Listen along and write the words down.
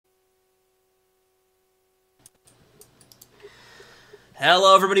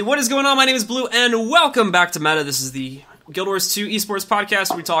Hello everybody, what is going on? My name is Blue, and welcome back to Meta. This is the Guild Wars 2 esports podcast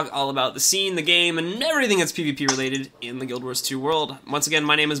where we talk all about the scene, the game, and everything that's PvP related in the Guild Wars 2 world. Once again,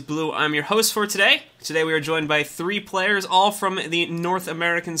 my name is Blue. I'm your host for today. Today we are joined by 3 players, all from the North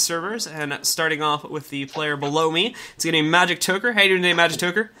American servers, and starting off with the player below me, it's getting Magic Toker. How you doing today, Magic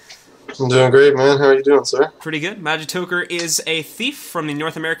Toker? I'm doing great, man. How are you doing, sir? Pretty good. Magic Toker is a thief from the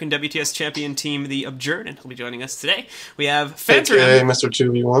North American WTS champion team, the Abjured, and he'll be joining us today. We have Phantaram. AKA Mr.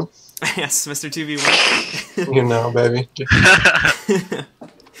 2v1. Yes, Mr. 2v1. You know, baby.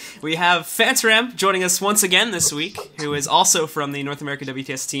 We have Phantaram joining us once again this week, who is also from the North American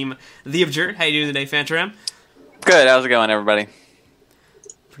WTS team, the Abjured. How you doing today, Phantaram? Good. How's it going, everybody?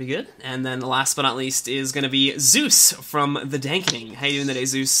 Pretty good. And then last but not least is going to be Zoose from the Dankening. How you doing today,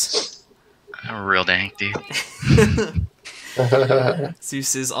 Zoose? I'm a real dank, dude.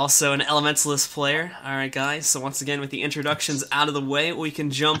 Zoose is also an Elementalist player. Alright guys, so once again with the introductions out of the way, we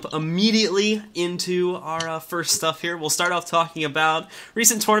can jump immediately into our first stuff here. We'll start off talking about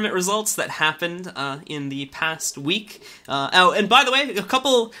recent tournament results that happened in the past week. Oh, and by the way, a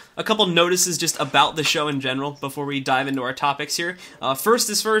couple notices just about the show in general before we dive into our topics here. First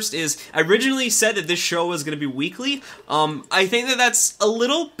is I originally said that this show was going to be weekly. I think that that's a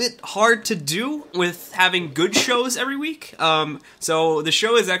little bit hard to do with having good shows every week. So the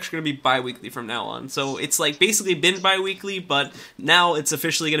show is actually going to be bi-weekly from now on. So it's like basically been bi-weekly, but now it's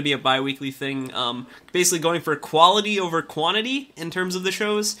officially going to be a bi-weekly thing. Basically going for quality over quantity in terms of the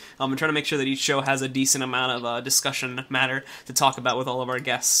shows. I'm trying to make sure that each show has a decent amount of discussion matter to talk about with all of our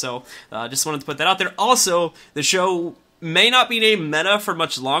guests. So just wanted to put that out there. Also, the show may not be named Meta for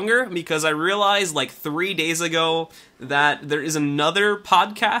much longer because I realized like 3 days ago that there is another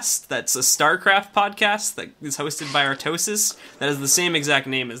podcast that's a StarCraft podcast that is hosted by Artosis that has the same exact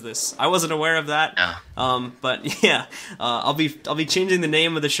name as this. I wasn't aware of that. No. But yeah, I'll be changing the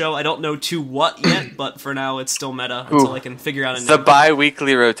name of the show. I don't know to what yet, but for now it's still Meta until I can figure out a name. The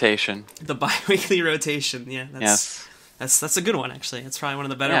bi-weekly rotation. The bi-weekly rotation. Yeah, Yes. That's a good one actually. It's probably one of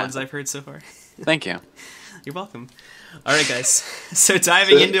the better ones I've heard so far. Thank you. You're welcome. Alright guys, so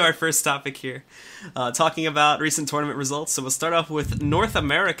diving into our first topic here, talking about recent tournament results. So we'll start off with North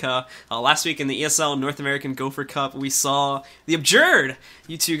America. Last week in the ESL North American Gopher Cup, we saw the Abjured.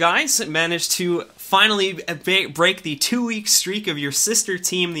 You two guys managed to finally break the 2-week streak of your sister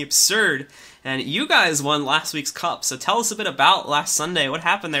team, the Absurd. And you guys won last week's cup, so tell us a bit about last Sunday. What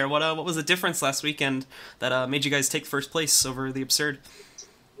happened there? What was the difference last weekend that made you guys take first place over the Absurd?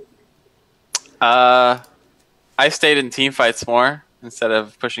 I stayed in team fights more instead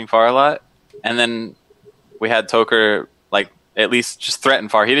of pushing far a lot. And then we had Toker, like, at least just threaten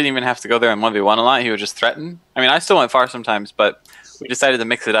far. He didn't even have to go there and 1v1 a lot. He would just threaten. I mean, I still went far sometimes, but we decided to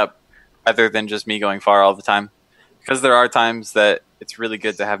mix it up rather than just me going far all the time. Because there are times that it's really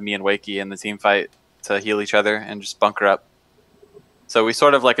good to have me and Wakey in the team fight to heal each other and just bunker up. So we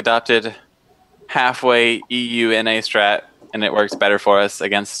sort of, like, adopted halfway EU NA strat, and it works better for us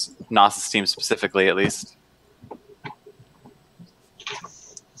against Nos's team specifically, at least.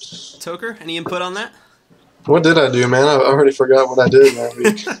 Toker, any input on that? What did I do, man? I already forgot what I did that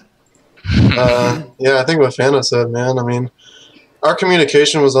week. Yeah, I think what Fanta said, man. I mean, our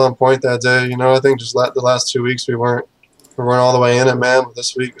communication was on point that day. You know, I think just the last 2 weeks we weren't all the way in it, man. But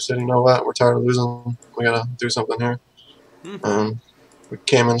this week we said, you know what? We're tired of losing. We gotta do something here. We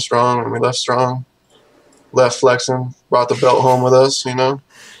came in strong and we left strong. Left flexing, brought the belt home with us. You know.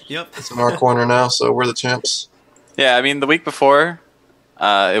 Yep. It's in our corner now, so we're the champs. Yeah, I mean, the week before,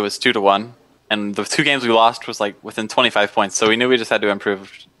 it was 2-1, and the 2 games we lost was like within 25 points. So we knew we just had to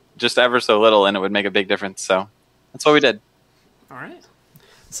improve just ever so little, and it would make a big difference. So that's what we did. All right,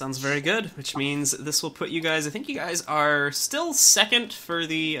 sounds very good. Which means this will put you guys. I think you guys are still second for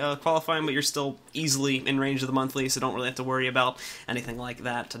the qualifying, but you're still easily in range of the monthly, so don't really have to worry about anything like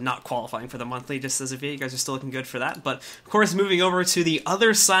that. Not qualifying for the monthly, just as if you guys are still looking good for that. But of course, moving over to the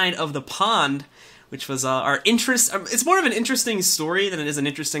other side of the pond, which was our interest. It's more of an interesting story than it is an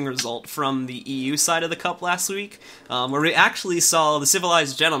interesting result from the EU side of the Cup last week, where we actually saw the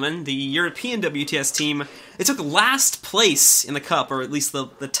Civilized Gentlemen, the European WTS team. It took last place in the Cup, or at least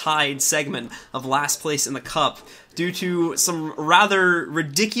the tied segment of last place in the Cup, due to some rather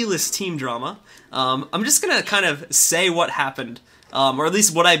ridiculous team drama. I'm just going to kind of say what happened. Or at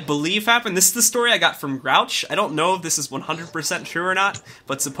least what I believe happened. This is the story I got from Grouch. I don't know if this is 100% true or not,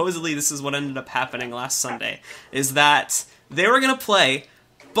 but supposedly this is what ended up happening last Sunday, is that they were going to play,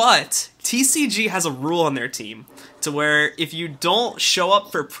 but TCG has a rule on their team to where if you don't show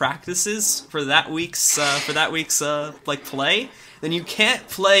up for practices for that week's like play, then you can't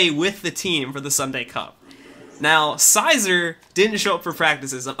play with the team for the Sunday Cup. Now, Sizer didn't show up for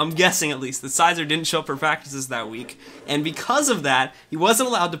practices. I'm guessing, at least, that Sizer didn't show up for practices that week. And because of that, he wasn't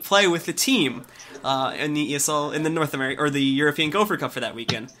allowed to play with the team in the ESL, in the North America, or the European Gopher Cup for that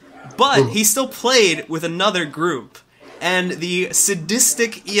weekend. But he still played with another group. And the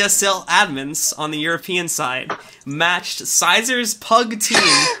sadistic ESL admins on the European side matched Sizer's Pug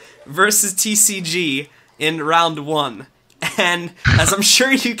team versus TCG in round 1. And as I'm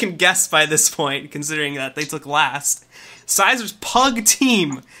sure you can guess by this point, considering that they took last, Sizer's Pug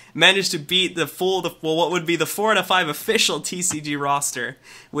team managed to beat what would be the 4 out of 5 official TCG roster,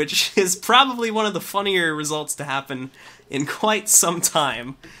 which is probably one of the funnier results to happen in quite some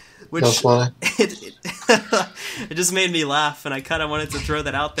time. Which That's funny. It just made me laugh, and I kind of wanted to throw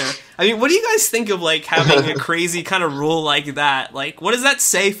that out there. I mean, what do you guys think of, like, having a crazy kind of rule like that? Like, what does that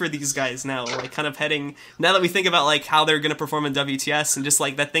say for these guys now? Like, kind of heading, now that we think about, like, how they're going to perform in WTS and just,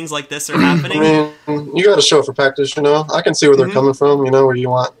 like, that things like this are happening? I mean, you got to show it for practice, you know? I can see where they're coming from, you know, where you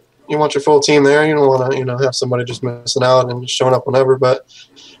want your full team there. You don't want to, you know, have somebody just missing out and just showing up whenever, but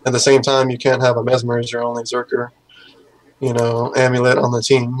at the same time, you can't have a Mesmer as your only Zerker, you know, amulet on the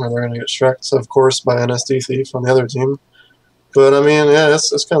team, or they're going to get Shreks, of course, by NSD Thief on the other team. But, I mean, yeah,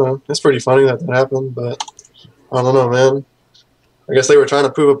 it's pretty funny that happened, but I don't know, man. I guess they were trying to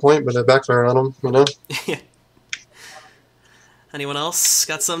prove a point, but it backfired on them, you know? Yeah. Anyone else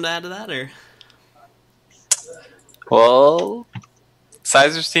got something to add to that, or? Well,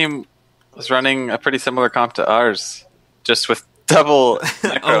 Sizer's team was running a pretty similar comp to ours, just with double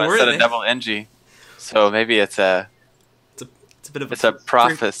Necro instead of double NG. So maybe it's a bit of a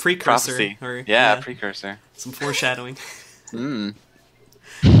prophecy. Or, yeah, precursor. Some foreshadowing.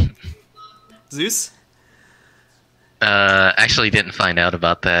 Zeus? Actually didn't find out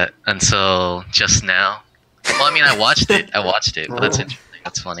about that until just now. Well, I mean, I watched it, but that's interesting.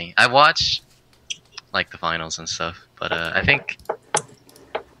 That's funny. I watched, like, the finals and stuff, but I think,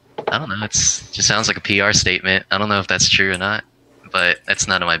 I don't know, just sounds like a PR statement. I don't know if that's true or not, but that's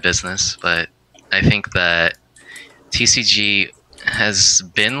none of my business. But I think that TCG has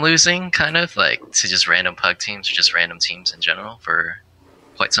been losing, kind of, like, to just random Pug teams, or just random teams in general, for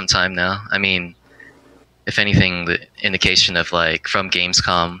quite some time now. I mean, if anything, the indication of, like, from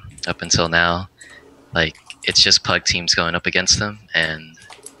Gamescom up until now, like, it's just Pug teams going up against them, and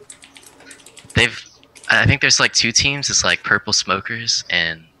I think there's, like, 2 teams. It's, like, Purple Smokers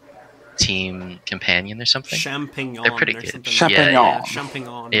and Team Companion or something. Champignon. They're pretty good. Champignon. Yeah,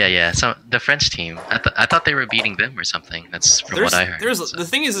 Champignon. Yeah. So the French team, I thought they were beating them or something. That's from what I heard. The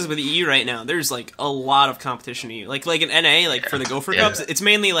thing is with the EU right now, there's, like, a lot of competition in EU. Like in NA, like, for the Gopher Cups, it's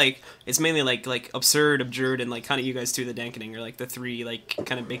mainly like Absurd, Abjurd, and, like, kind of you guys too, the Dankening, are, like, the 3, like,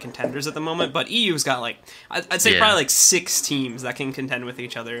 kind of big contenders at the moment. But EU's got, like, I'd say probably, like, 6 teams that can contend with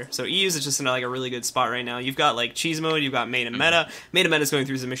each other. So EU's is just in, like, a really good spot right now. You've got, like, Cheese Mode, you've got Main and Meta. Main and Meta's going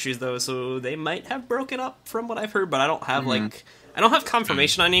through some issues, though, so they might have broken up from what I've heard, but I don't have I don't have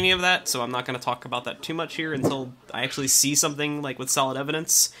confirmation on any of that, so I'm not going to talk about that too much here until I actually see something, like, with solid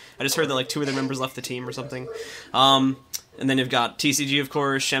evidence. I just heard that, like, 2 of their members left the team or something. And then you've got TCG, of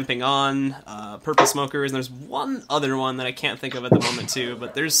course, Champignon, Purple Smokers, and there's one other one that I can't think of at the moment too,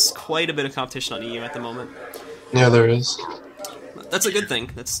 but there's quite a bit of competition on EU at the moment. Yeah, there is. That's a good thing.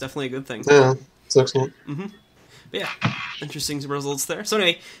 That's definitely a good thing. Yeah, it's excellent. But yeah, interesting results there. So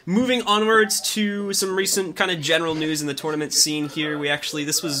anyway, moving onwards to some recent kind of general news in the tournament scene here.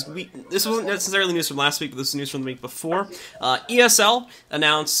 This wasn't necessarily news from last week, but this is news from the week before. ESL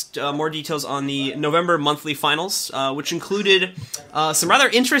announced more details on the November monthly finals, which included some rather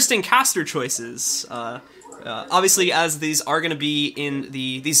interesting caster choices. Obviously, as these are going to be in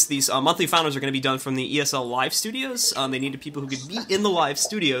these monthly finals are going to be done from the ESL live studios. They needed people who could be in the live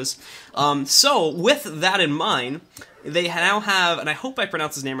studios. So with that in mind, they now have, and I hope I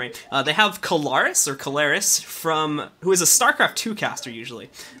pronounce his name right, they have Kalaris who is a StarCraft 2 caster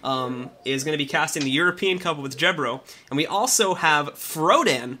usually, is going to be casting the European Cup with Jebro. And we also have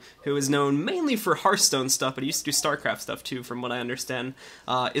Frodan, who is known mainly for Hearthstone stuff, but he used to do StarCraft stuff too, from what I understand,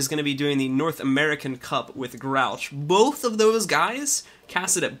 is going to be doing the North American Cup with Grouch. Both of those guys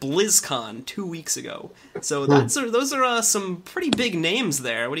casted at BlizzCon 2 weeks ago. So those are some pretty big names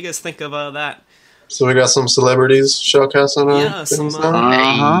there. What do you guys think of that? So we got some celebrities showcasing our some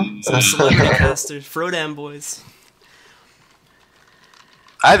celebrity casters, Frodan boys.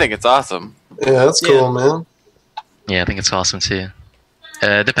 I think it's awesome. Yeah, that's cool, man. Yeah, I think it's awesome too.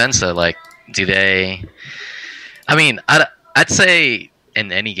 It depends though. Like, do they? I mean, I'd say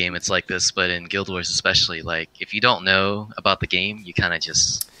in any game it's like this, but in Guild Wars especially, like, if you don't know about the game, you kind of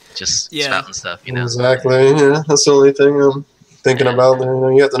just spouting stuff, you know. Exactly. Yeah, that's the only thing I'm thinking about.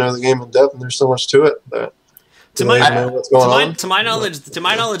 You have to know the game in depth, and there's so much to it. But To Do my, they know what's going on? to my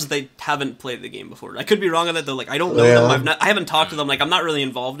knowledge, they haven't played the game before. I could be wrong on that though. Like I don't know them. I haven't talked to them. Like I'm not really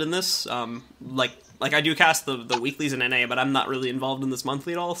involved in this. Like I do cast the weeklies in NA, but I'm not really involved in this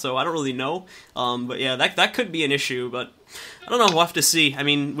monthly at all. So I don't really know. But yeah, that could be an issue. But I don't know. We'll have to see. I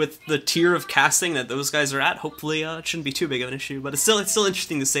mean, with the tier of casting that those guys are at, hopefully it shouldn't be too big of an issue. But it's still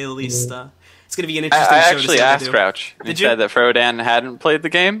interesting to say the least. It's going to be an interesting I show actually to see asked Grouch. He said that Frodan hadn't played the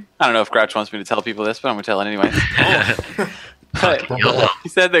game. I don't know if Grouch wants me to tell people this, but I'm going to tell it anyway. But he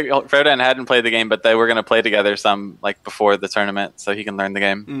said that Frodan hadn't played the game, but they were going to play together some like before the tournament, so he can learn the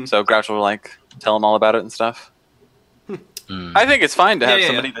game. So Grouch will like tell him all about it and stuff. I think it's fine to have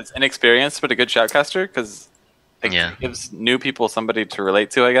somebody that's inexperienced but a good shoutcaster because it gives new people somebody to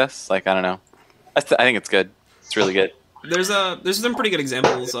relate to. I guess. Like I don't know. I think it's good. It's really good. There's some pretty good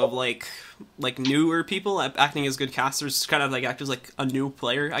examples of like newer people acting as good casters, kind of like act as like a new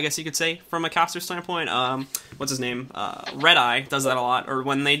player, I guess you could say, from a caster standpoint. What's his name? Red Eye does that a lot. Or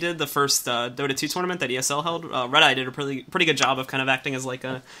when they did the first Dota 2 tournament that ESL held, Red Eye did a pretty good job of kind of acting as like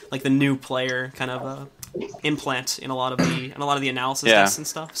the new player kind of implant in a lot of the analysis tests and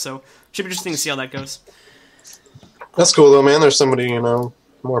stuff. So should be interesting to see how that goes. That's cool though, man. There's somebody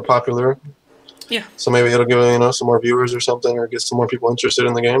more popular. Yeah. So maybe it'll give some more viewers or something, or get some more people interested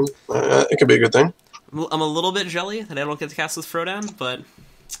in the game. It could be a good thing. I'm a little bit jelly that I don't get to cast with Frodan, but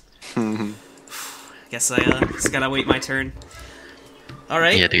I guess I just gotta wait my turn. All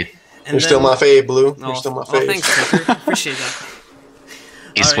right. Yeah, dude. You're still my fave, Blue. You're still my fave. Thanks, Toker. Appreciate that.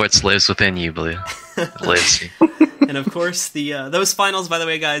 Esports lives within you, Blue. It lives. And of course, those finals, by the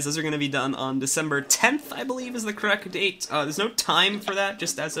way, guys, those are going to be done on December 10th, I believe, is the correct date. There's no time for that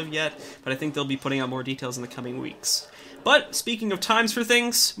just as of yet, but I think they'll be putting out more details in the coming weeks. But speaking of times for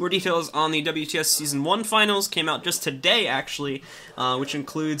things, more details on the WTS Season 1 finals came out just today, actually, which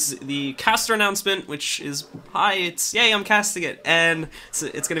includes the caster announcement, which is, hi, it's, yay, I'm casting it, and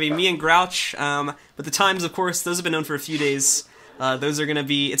it's going to be me and Grouch, but the times, of course, those have been known for a few days. It's going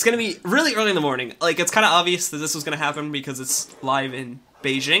to be really early in the morning. Like, it's kind of obvious that this was going to happen because it's live in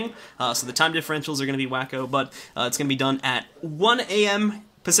Beijing, so the time differentials are going to be wacko, but it's going to be done at 1 a.m.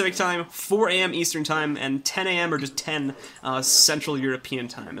 Pacific time, 4 a.m. Eastern time, and 10 a.m. or just 10 Central European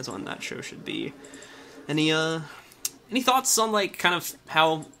time is when that show should be. Any thoughts on, like, kind of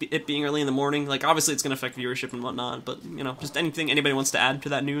how it being early in the morning? Like, obviously it's going to affect viewership and whatnot, but, just anything anybody wants to add to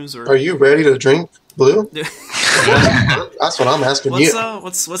that news? Or are you ready to drink, Blue? That's what I'm asking you.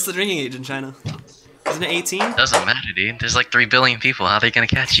 What's the drinking age in China? Isn't it 18? Doesn't matter, dude. There's like 3 billion people. How are they going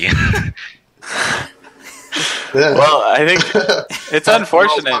to catch you? Yeah. Well, I think it's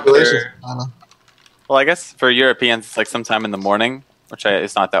unfortunate. Well, I guess for Europeans, it's like sometime in the morning, which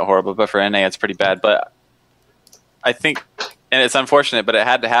it's not that horrible, but for NA, it's pretty bad. But I think, and it's unfortunate, but it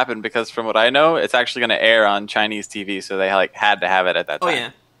had to happen because from what I know, it's actually going to air on Chinese TV, so they had to have it at that time. Oh,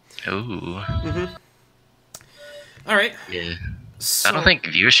 yeah. Ooh. Mm-hmm. All right. Yeah. So, I don't think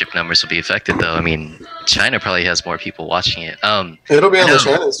viewership numbers will be affected, though. I mean, China probably has more people watching it. It'll be on the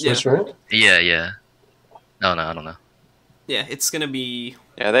China Switch, right? Yeah. No, I don't know. Yeah, it's going to be...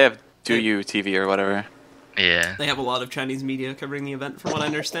 Yeah, they have DouYu TV or whatever. Yeah. They have a lot of Chinese media covering the event, from what I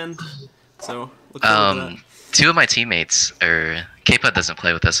understand. So, look forward to that. 2 of my teammates, K-Pud doesn't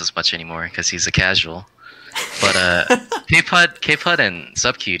play with us as much anymore because he's a casual. But K-Pud and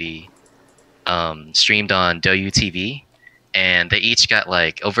SubCutie streamed on DouYu TV, and they each got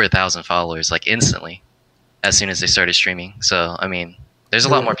like over 1,000 followers like instantly as soon as they started streaming. So, I mean, there's a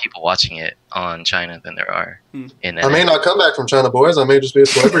lot more people watching it on China than there are in NA. I may not come back from China, boys. I may just be a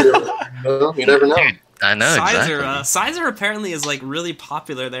celebrity. You never know. Dude, I know, exactly. Sizer apparently is like really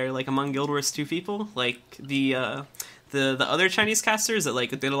popular there, like among Guild Wars 2 people. Like the other Chinese casters that like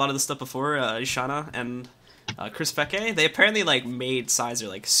did a lot of the stuff before, Ishana and Chris Feke, they apparently like made Sizer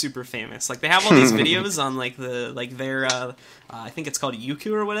like super famous. Like they have all these videos on like their I think it's called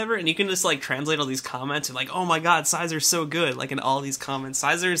Yuku or whatever, and you can just like translate all these comments and like, oh my god, Sizer's so good, like in all these comments.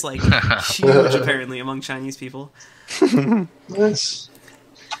 Sizer's like huge apparently among Chinese people. Nice.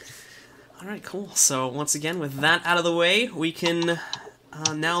 Alright, cool. So once again, with that out of the way, we can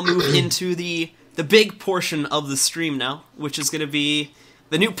now move into the big portion of the stream now, which is going to be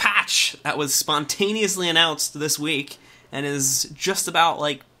the new patch that was spontaneously announced this week and is just about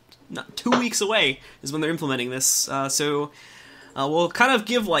like 2 weeks away is when they're implementing this. So we'll kind of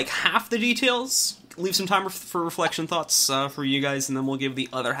give like half the details leave some time for reflection thoughts for you guys, and then we'll give the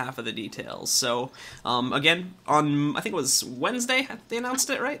other half of the details. So, again, on, I think it was Wednesday, they announced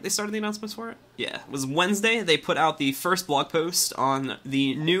it, right? They started the announcements for it? Yeah, it was Wednesday. They put out the first blog post on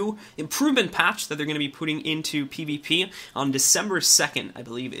the new improvement patch that they're going to be putting into PvP on December 2nd, I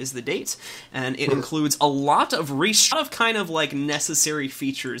believe is the date, and it includes a lot of kind of like necessary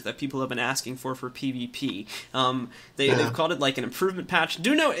features that people have been asking for PvP. They've called it like an improvement patch.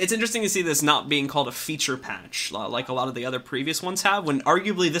 Do know it's interesting to see this not being called a feature patch like a lot of the other previous ones have, when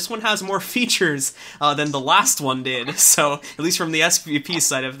arguably this one has more features than the last one did. So at least from the SPP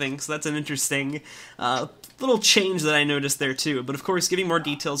side of things, that's an interesting little change that I noticed there too. But of course, giving more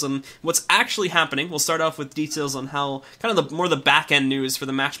details on what's actually happening, we'll start off with details on how kind of the back end news for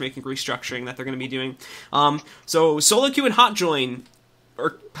the matchmaking restructuring that they're going to be doing. So solo queue and hot join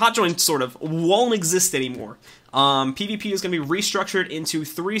sort of won't exist anymore. PvP is going to be restructured into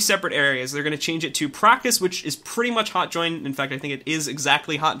 3 separate areas. They're going to change it to practice, which is pretty much hot join. In fact, I think it is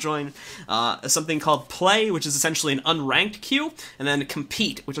exactly hot join. Something called play, which is essentially an unranked queue, and then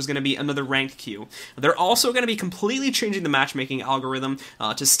compete, which is going to be another ranked queue. They're also going to be completely changing the matchmaking algorithm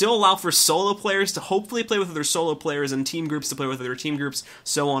to still allow for solo players to hopefully play with other solo players and team groups to play with other team groups,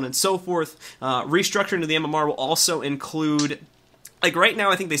 so on and so forth. Restructuring to the MMR will also include, like right now,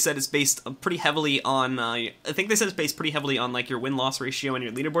 I think they said it's based pretty heavily on. Like your win-loss ratio and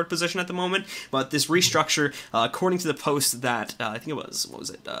your leaderboard position at the moment. But this restructure, according to the post that I think it was, what was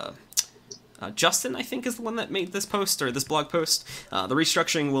it? Justin, I think, is the one that made this post, or this blog post. The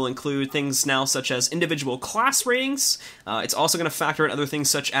restructuring will include things now such as individual class ratings. It's also going to factor in other things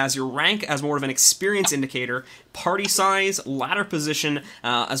such as your rank as more of an experience indicator, party size, ladder position,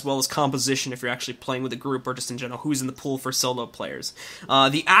 as well as composition if you're actually playing with a group, or just in general who's in the pool for solo players.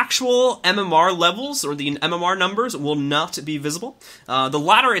 The actual MMR levels, or the MMR numbers, will not be visible. The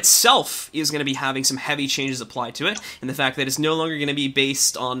ladder itself is going to be having some heavy changes applied to it, and the fact that it's no longer going to be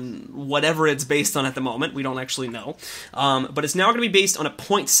based on whatever it's based on at the moment. We don't actually know. But it's now going to be based on a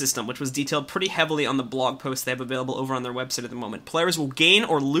point system, which was detailed pretty heavily on the blog post they have available over on their website at the moment. Players will gain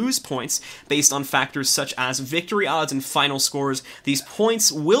or lose points based on factors such as victory odds and final scores. These points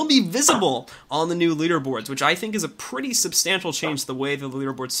will be visible on the new leaderboards, which I think is a pretty substantial change to the way the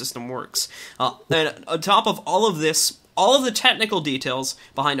leaderboard system works. And on top of all of this, all of the technical details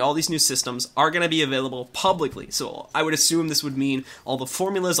behind all these new systems are going to be available publicly. So I would assume this would mean all the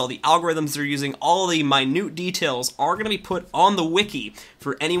formulas, all the algorithms they're using, all the minute details are going to be put on the wiki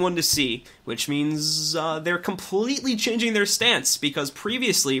for anyone to see, which means they're completely changing their stance, because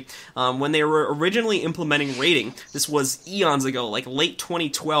previously, when they were originally implementing rating, this was eons ago, like late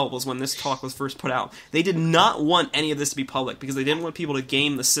 2012 was when this talk was first put out. They did not want any of this to be public because they didn't want people to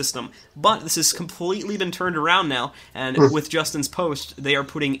game the system. But this has completely been turned around now, and with Justin's post, they are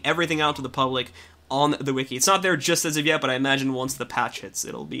putting everything out to the public on the wiki. It's not there just as of yet, but I imagine once the patch hits,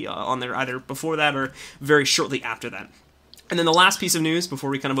 it'll be on there either before that or very shortly after that. And then the last piece of news, before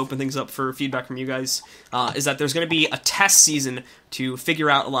we kind of open things up for feedback from you guys, is that there's going to be a test season to figure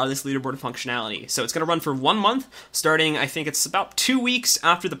out a lot of this leaderboard functionality. So it's going to run for 1 month, starting, I think it's about 2 weeks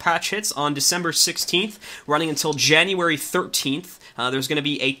after the patch hits on December 16th, running until January 13th. There's going to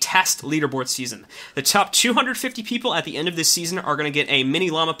be a test leaderboard season. The top 250 people at the end of this season are going to get a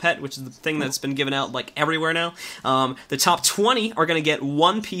mini llama pet, which is the thing that's been given out like everywhere now. The top 20 are going to get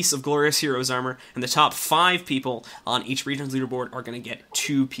 1 piece of Glorious Heroes armor, and the top 5 people on each region's leaderboard are going to get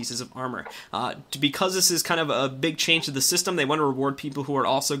 2 pieces of armor. Because this is kind of a big change to the system, they want to reward people who are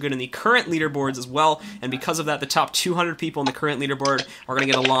also good in the current leaderboards as well, and because of that, the top 200 people in the current leaderboard are going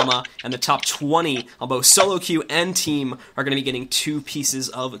to get a llama, and the top 20 on both solo queue and team are going to be getting 2 pieces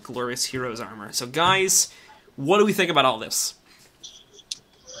of Glorious Heroes armor. So guys, what do we think about all this?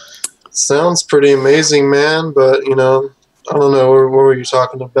 Sounds pretty amazing, man, but, you know, I don't know, what were you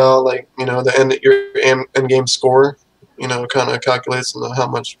talking about? Like, you know, your end game score, you know, kind of calculates on how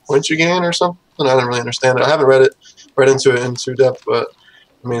much points you gain or something? I didn't really understand it. I haven't read into it in too depth, but,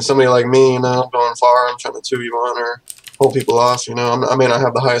 I mean, somebody like me, you know, I'm going far, I'm trying to 2v1 or hold people off, you know, I may not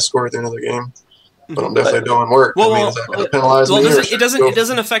have the highest score at the end of the game, but I'm definitely doing work. Well, I mean, is that going to penalize me? It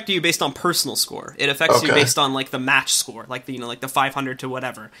doesn't affect you based on personal score. It affects you based on like the match score, like the, you know, like the 500 to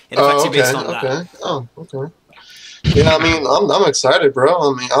whatever. It affects you based on that. Oh, okay. Yeah, I mean, I'm excited,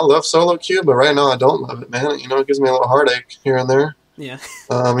 bro. I mean, I love solo queue, but right now I don't love it, man. You know, it gives me a little heartache here and there. Yeah.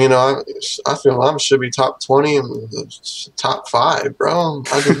 You know, I feel I should be top 20 and top 5, bro.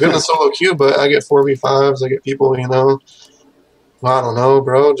 I do good in solo queue, but I get 4v5s. I get people, you know. I don't know,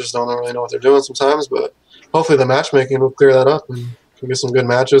 bro. Just don't really know what they're doing sometimes, but hopefully the matchmaking will clear that up and can get some good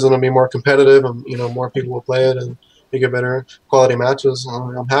matches, and it'll be more competitive, and, you know, more people will play it, and you get better quality matches.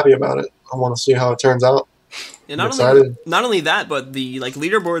 I'm happy about it. I want to see how it turns out. And I'm excited. not only that, but the like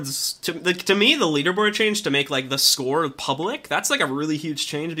leaderboards to me, the leaderboard change to make like the score public, that's like a really huge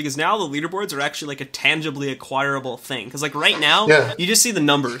change, because now the leaderboards are actually like a tangibly acquirable thing. Because like right now, you just see the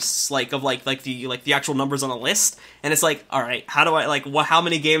numbers like of like the actual numbers on a list, and it's like, all right, how do I like how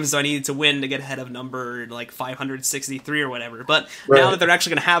many games do I need to win to get ahead of number like 563 or whatever? But now that they're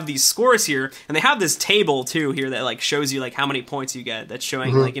actually going to have these scores here, and they have this table too here that like shows you like how many points you get. That's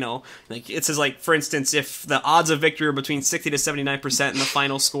showing like, you know, like it says like, for instance, if the odds of victory are between 60 to 79%, and the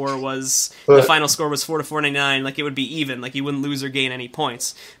final score was 4 to 499, like it would be even, like you wouldn't lose or gain any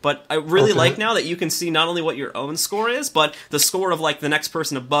points. But I really like now that you can see not only what your own score is, but the score of like the next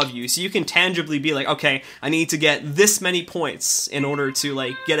person above you, so you can tangibly be like, okay, I need to get this many points in order to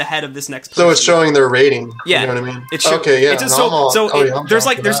like get ahead of this next person. So it's showing their rating. You know what I mean? It's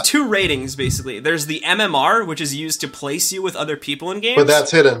It's there's two ratings basically. There's the MMR, which is used to place you with other people in games. But that's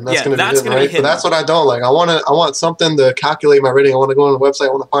hidden. That's going to be hidden, right? Hidden. But that's what I don't like. I want something to calculate my rating. I want to go on the website.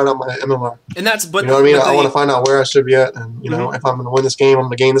 I want to find out my MMR. And that's, but you know what I mean? I want to find out where I should be at, and you know, if I'm going to win this game, I'm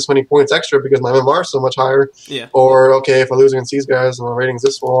going to gain this many points extra because my MMR is so much higher. Yeah. Or okay, if I lose against these guys and my rating's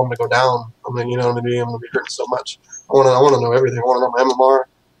this low, I'm going to go down. I mean, you know what I mean? I'm going to be hurting so much. I want to know everything. I want to know my MMR,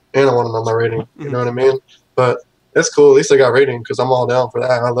 and I want to know my rating. You know what I mean? But it's cool. At least I got rating because I'm all down for that.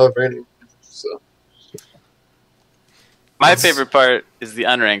 I love rating. So. My favorite part is the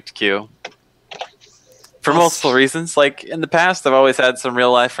unranked queue. For multiple reasons. Like, in the past, I've always had some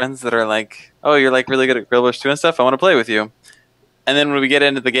real-life friends that are like, oh, you're, like, really good at Grill Bush 2 and stuff, I want to play with you. And then when we get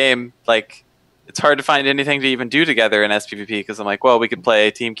into the game, like, it's hard to find anything to even do together in SPVP, because I'm like, well, we could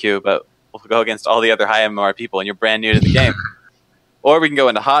play team queue, but we'll go against all the other high MMR people, and you're brand new to the game. Or we can go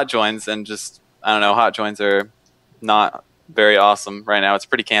into hot joins and just, I don't know, hot joins are not very awesome right now. It's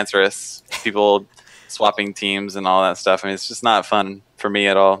pretty cancerous. People swapping teams and all that stuff. I mean, it's just not fun for me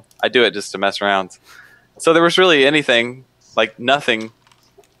at all. I do it just to mess around. So there was really anything, like nothing.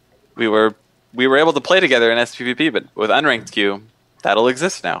 We were able to play together in SPVP, but with unranked queue, that'll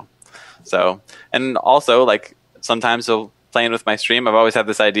exist now. So, and also, like, sometimes playing with my stream, I've always had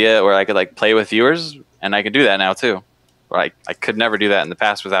this idea where I could like play with viewers, and I can do that now too. Where I could never do that in the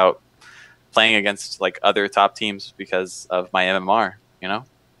past without playing against like other top teams because of my MMR, you know?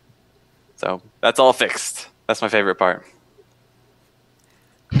 So that's all fixed. That's my favorite part.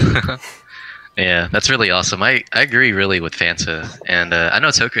 Yeah, that's really awesome. I agree really with Fanta, and I know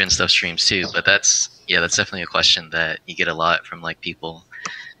Toker and stuff streams too, but that's definitely a question that you get a lot from like people,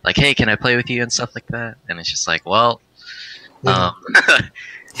 like, hey, can I play with you and stuff like that? And it's just like, well,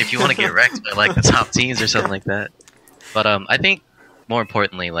 if you want to get wrecked by like the top teams or something like that. But I think more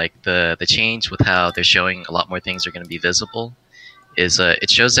importantly, like the change with how they're showing a lot more things are going to be visible is it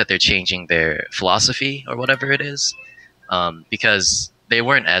shows that they're changing their philosophy or whatever it is, because they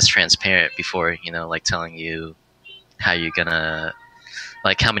weren't as transparent before, you know, like telling you how you're gonna,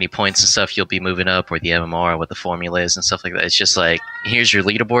 like how many points and stuff you'll be moving up, or the MMR, what the formula is and stuff like that. It's just like, here's your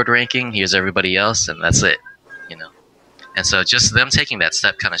leaderboard ranking, here's everybody else, and that's it, you know. And so just them taking that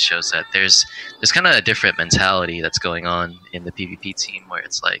step kind of shows that there's kind of a different mentality that's going on in the PvP team, where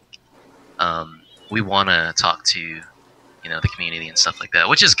it's like, we want to talk to, you know, the community and stuff like that,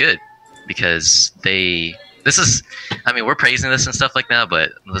 which is good, because we're praising this and stuff like that,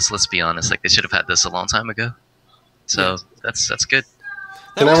 but let's be honest, like they should have had this a long time ago. So that's good.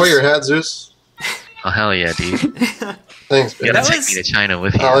 Can I wear your hat, Zoose? Oh hell yeah, dude! Thanks, man. You gotta take me to China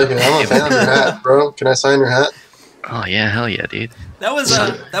with you. I like it. I'm a fan of your hat, bro. Can I sign your hat? Oh yeah, hell yeah, dude. That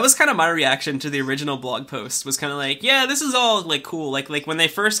was kind of my reaction to the original blog post. Was kind of like, yeah, this is all like cool. Like when they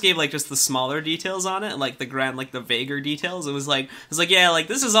first gave like just the smaller details on it, like the grand, like the vaguer details. It was like yeah, like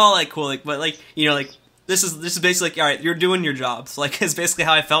this is all like cool. Like, but like, you know, like this is basically like, all right, you're doing your jobs. Like, is basically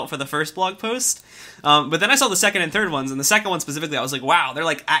how I felt for the first blog post. But then I saw the second and third ones, and the second one specifically, I was like, wow, they're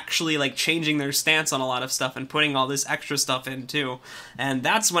like actually like changing their stance on a lot of stuff and putting all this extra stuff in too. And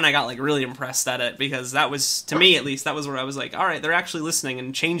that's when I got like really impressed at it, because that was, to me at least, that was where I was like, all right, they're actually listening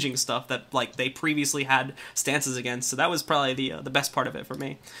and changing stuff that like they previously had stances against. So that was probably the best part of it for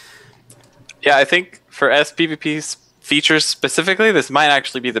me. Yeah, I think for SPVP features specifically, this might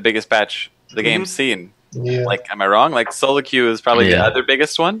actually be the biggest patch the game's seen. Yeah. Like, am I wrong? Like, solo queue is probably the other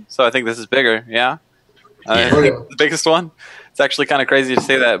biggest one, so I think this is bigger. Yeah, I think the biggest one. It's actually kind of crazy to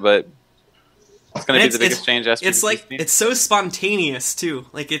say that, but it's going to be the biggest change. It's like it's so spontaneous too.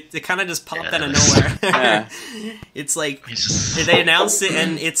 Like it kind of just popped out of nowhere. Yeah. It's like they announced it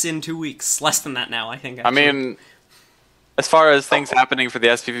and it's in 2 weeks, less than that now. I think. Actually. I mean, as far as things happening for the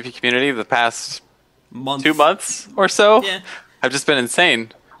SPVP community, the past 2 months or so have just been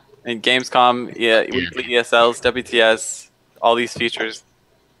insane. And Gamescom, weekly ESLs, WTS, all these features.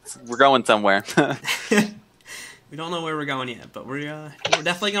 we're going somewhere. We don't know where we're going yet, but we're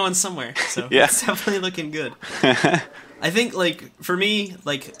definitely going somewhere. So Yeah. it's definitely looking good. I think, like, for me,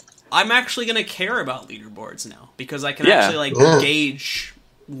 like, I'm actually gonna care about leaderboards now because I can actually like gauge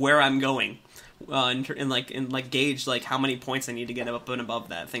where I'm going, and gauge like how many points I need to get up and above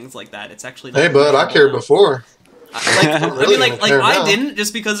that, things like that. It's actually Hey, bud, I cared before. I didn't,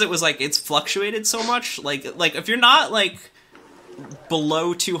 just because it was like it's fluctuated so much. Like if you're not like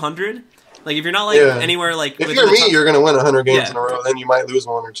below 200, like if you're not like anywhere like if you're me, you're gonna win 100 games in a row. Then you might lose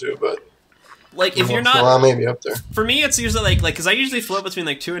one or two, but like if you're not, well, maybe up there. For me, it's usually like because I usually float between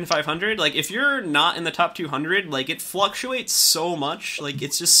like 2 and 500. Like if you're not in the top 200, like it fluctuates so much. Like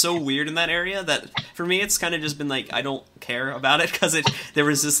it's just so weird in that area that for me, it's kind of just been like I don't care about it because there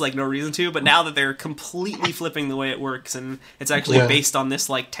was just like no reason to. But now that they're completely flipping the way it works and it's actually based on this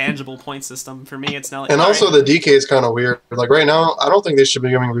like tangible point system, for me, it's now like. And also the DK is kind of weird. Like right now, I don't think they should be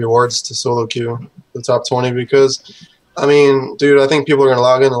giving rewards to solo queue, the top 20, because. I mean, dude, I think people are going to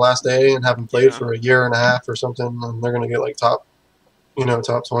log in the last day and haven't played for a year and a half or something, and they're going to get, like, top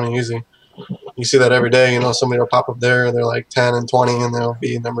 20 easy. You see that every day, somebody will pop up there, they're, like, 10 and 20, and they'll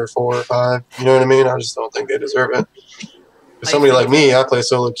be number 4 or 5. You know what I mean? I just don't think they deserve it. If somebody like me, I play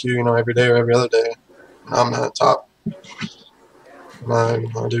solo queue, every day or every other day. I'm not top. I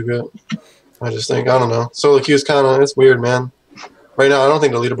do good. I just think, I don't know. Solo queue is it's weird, man. Right now, I don't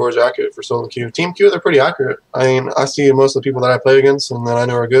think the leaderboards are accurate for solo queue. Team queue, they're pretty accurate. I mean, I see most of the people that I play against and that I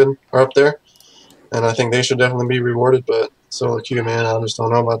know are good are up there, and I think they should definitely be rewarded. But solo queue, man, I just don't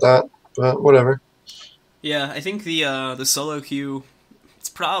know about that. But whatever. Yeah, I think the solo queue,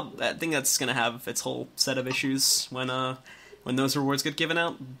 I think that's gonna have its whole set of issues when those rewards get given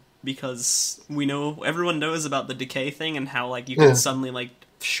out, because everyone knows about the decay thing and how like you can suddenly like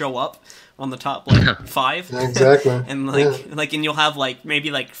show up on the top like 5 exactly and and you'll have like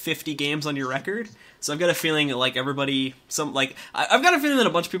maybe like 50 games on your record. So I've got a feeling that like everybody I've got a feeling that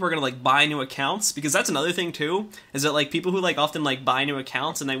a bunch of people are gonna like buy new accounts, because that's another thing too, is that like people who like often like buy new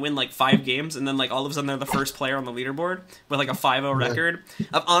accounts and they win like 5 games and then like all of a sudden they're the first player on the leaderboard with like a 5-0 record.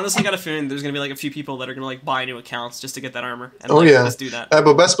 I've honestly got a feeling there's gonna be like a few people that are gonna like buy new accounts just to get that armor and just do that.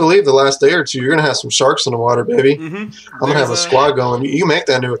 But best believe the last day or two you're gonna have some sharks in the water, baby. I'm gonna have a squad going. You make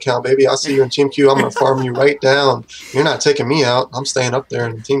that new account, baby. I'll see you in team queue. I'm gonna farm you right down. You're not taking me out. I'm staying up there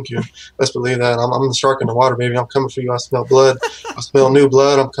in the team queue. Best believe that. I'm the shark in the water, baby. I'm coming for you. I smell blood. I smell new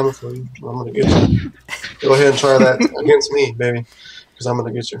blood. I'm coming for you. I'm gonna get you. Go ahead and try that against me, baby, because I'm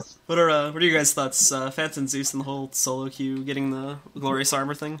gonna get you. What are your guys' thoughts, Phantaram and Zoose, and the whole solo queue getting the glorious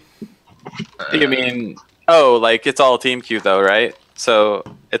armor thing? You mean like it's all team queue though, right? So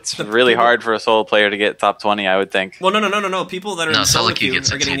it's really hard for a solo player to get top 20, I would think. Well, no. People that are in solo queue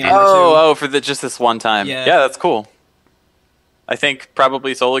are getting it. For just this one time. Yeah, that's cool. I think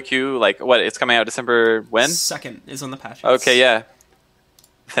probably solo queue, like it's coming out December when? 2nd is on the patch. Okay, yeah.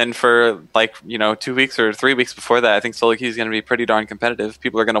 Then for 2 weeks or 3 weeks before that, I think solo queue is going to be pretty darn competitive.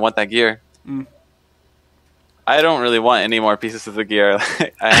 People are going to want that gear. I don't really want any more pieces of the gear.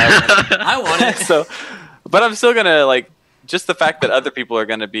 I want it. But I'm still going to just the fact that other people are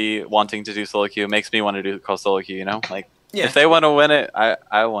going to be wanting to do solo queue makes me want to do solo queue, If they want to win it,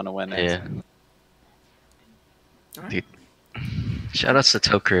 I want to win it. Yeah. Dude, shoutouts to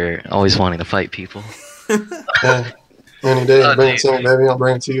Toker, always wanting to fight people. Any day, bring it to me, baby. I'll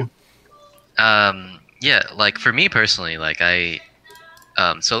bring it to you. Yeah, like for me personally,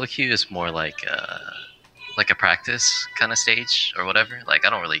 solo queue is more like a practice kind of stage or whatever. Like I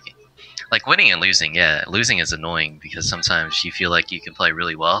don't really like winning and losing. Yeah, losing is annoying because sometimes you feel like you can play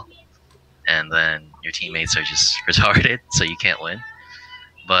really well, and then your teammates are just retarded, so you can't win.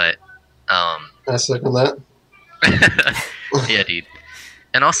 But I second that. Yeah, dude.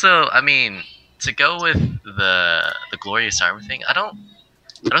 And also, I mean, to go with the glorious armor thing, I don't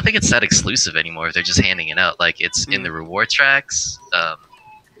think it's that exclusive anymore. They're just handing it out. Like it's in the reward tracks.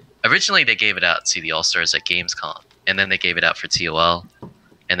 Originally, they gave it out to the All Stars at Gamescom, and then they gave it out for TOL,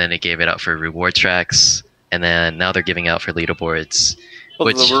 and then they gave it out for reward tracks, and then now they're giving out for leaderboards.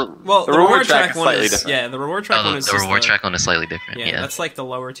 The reward track one is different. Yeah, the reward track one is the reward track one is slightly different. Yeah, that's like the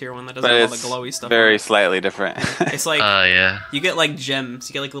lower tier one that doesn't have all the glowy stuff. Very slightly different. It's like you get like gems.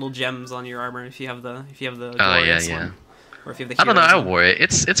 You get like little gems on your armor if you have the glorious one. Or if you have the I don't know. I wore it.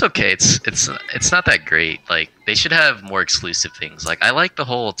 It's okay. It's not that great. Like they should have more exclusive things. Like I like the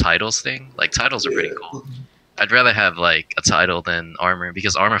whole titles thing. Like titles are pretty cool. I'd rather have like a title than armor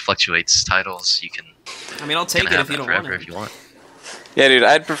because armor fluctuates. Titles you can. I mean, I'll take it if you don't want it. If you want. Yeah, dude,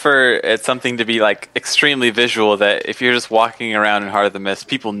 I'd prefer it something to be like extremely visual that if you're just walking around in Heart of the Mist,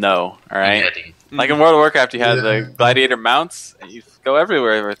 people know, all right? Like in World of Warcraft, you had the gladiator mounts, and you go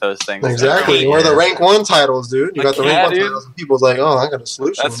everywhere with those things. Exactly. Or the rank 1 titles, dude. You got the rank 1 titles, and people's like, oh, I got a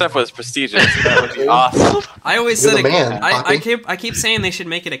solution. That stuff was prestigious. That would be awesome. I always You're said the man, I keep saying they should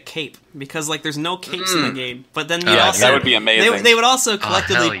make it a cape because like there's no capes in the game. But then you also that would be amazing. They would also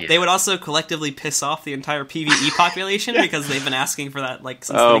collectively yeah. they would also collectively piss off the entire PvE population because they've been asking for that like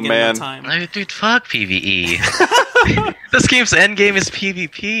since the beginning of time. Like, dude, fuck PvE. This game's end game is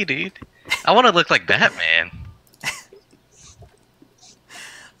PvP, dude. I want to look like Batman.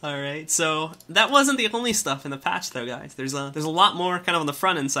 All right, so that wasn't the only stuff in the patch, though, guys. There's a lot more kind of on the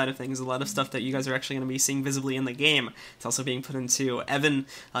front end side of things. A lot of stuff that you guys are actually going to be seeing visibly in the game. It's also being put into Evan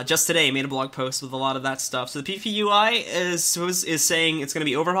just today made a blog post with a lot of that stuff. So the PvP UI is saying it's going to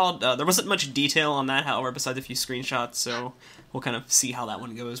be overhauled. There wasn't much detail on that, however, besides a few screenshots. So we'll kind of see how that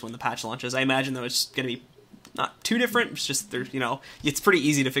one goes when the patch launches. I imagine though it's going to be not too different. It's just it's pretty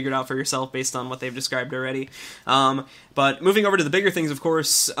easy to figure it out for yourself based on what they've described already. But moving over to the bigger things, of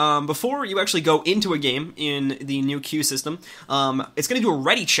course, before you actually go into a game in the new queue system, it's going to do a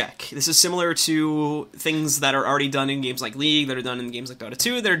ready check. This is similar to things that are already done in games like League, that are done in games like Dota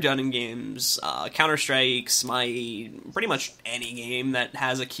 2, that are done in games Counter-Strike, Smite, pretty much any game that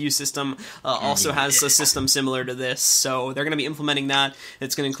has a queue system also has a system similar to this. So they're going to be implementing that.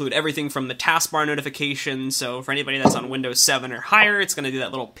 It's going to include everything from the taskbar notification. So for anybody that's on Windows 7 or higher, it's going to do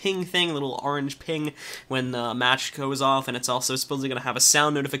that little ping thing, little orange ping when the match goes off, and it's also supposedly going to have a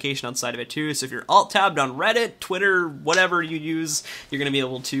sound notification outside of it too. So if you're alt-tabbed on Reddit, Twitter, whatever you use, you're going to be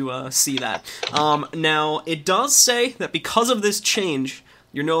able to see that. Now, it does say that because of this change,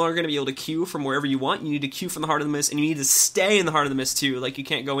 you're no longer going to be able to queue from wherever you want. You need to queue from the heart of the mist, and you need to stay in the heart of the mist too. Like, you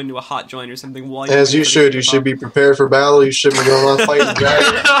can't go into a hot joint or something while you're... As you should. You should be prepared for battle. You shouldn't be going on fighting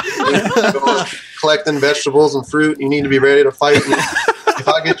dragons. Collecting vegetables and fruit. You need to be ready to fight. If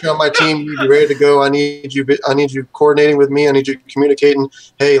I get you on my team, you need to be ready to go. I need you coordinating with me. I need you communicating.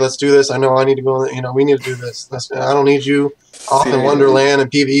 Hey, let's do this. I know I need to go. We need to do this. I don't need you off in Wonderland and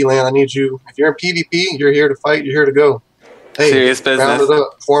PvE land. I need you. If you're in PvP, you're here to fight. You're here to go. Hey, serious business. Round it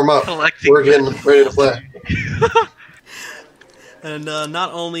up. Form up. We're getting ready to play. And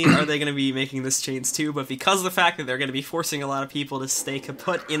not only are they going to be making this change too, but because of the fact that they're going to be forcing a lot of people to stay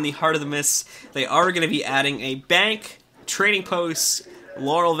kaput in the heart of the mist, they are going to be adding a bank, trading post,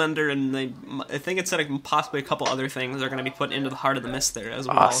 Laurel vendor, and I think it said possibly a couple other things are going to be put into the heart of the mist there as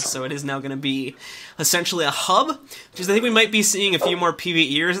well. Awesome. So it is now going to be essentially a hub, which is, I think we might be seeing a few more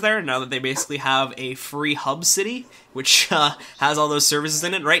PvEers there now that they basically have a free hub city, which has all those services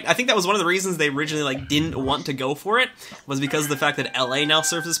in it, right? I think that was one of the reasons they originally didn't want to go for it, was because of the fact that LA now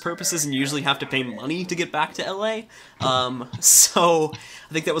serves its purposes and you usually have to pay money to get back to LA. So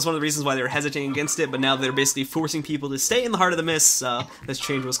I think that was one of the reasons why they were hesitating against it, but now they're basically forcing people to stay in the heart of the mist. This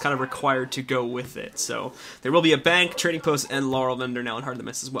change was kind of required to go with it. So there will be a bank, trading post, and Laurel vendor now in Heart of the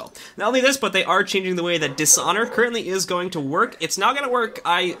Mist as well. Not only this, but they are changing the way that Dishonor currently is going to work. It's not going to work,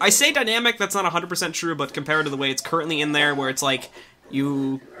 I say dynamic, that's not 100% true, but compared to the way it's currently in there, where it's like,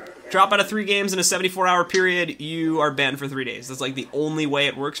 you drop out of 3 games in a 74-hour period, you are banned for 3 days. That's like the only way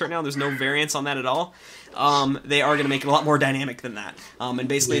it works right now. There's no variance on that at all. They are going to make it a lot more dynamic than that. And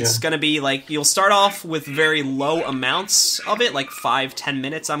basically it's going to be like, you'll start off with very low amounts of it, like 5-10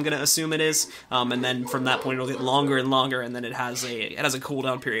 minutes I'm going to assume it is, and then from that point it'll get longer and longer, and then it has a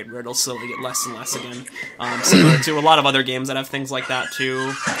cooldown period where it'll slowly get less and less again. Similar to a lot of other games that have things like that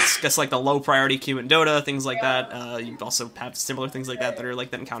too. It's just like the low priority queue in Dota, things like that. You also have similar things like that are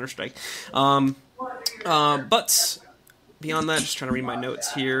like that in Counter-Strike. But beyond that, just trying to read my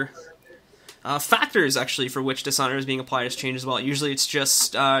notes here. Factors, actually, for which Dishonor is being applied has changed as well. Usually it's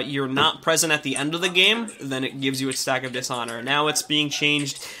just you're not present at the end of the game, then it gives you a stack of Dishonor. Now it's being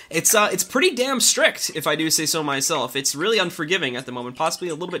changed. It's pretty damn strict, if I do say so myself. It's really unforgiving at the moment, possibly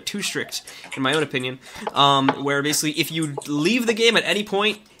a little bit too strict, in my own opinion, where basically if you leave the game at any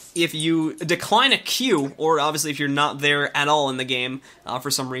point, if you decline a queue, or obviously if you're not there at all in the game for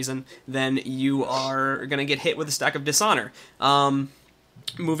some reason, then you are going to get hit with a stack of Dishonor.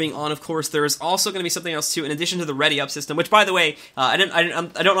 Moving on, of course, there is also going to be something else too, in addition to the Ready Up system, which, by the way, I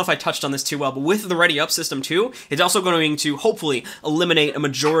don't know if I touched on this too well, but with the Ready Up system too, it's also going to hopefully eliminate a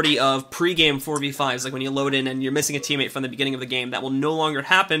majority of pre-game 4v5s, like when you load in and you're missing a teammate from the beginning of the game. That will no longer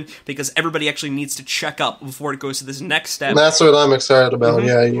happen because everybody actually needs to check up before it goes to this next step. That's what I'm excited about.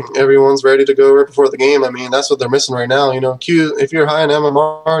 Yeah, everyone's ready to go right before the game. I mean, that's what they're missing right now. Queue. If you're high in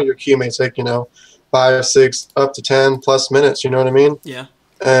MMR, your queue may take 5, 6, up to 10 plus minutes. You know what I mean? Yeah.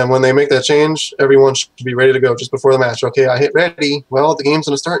 And when they make that change, everyone should be ready to go just before the match. Okay, I hit ready. Well, the game's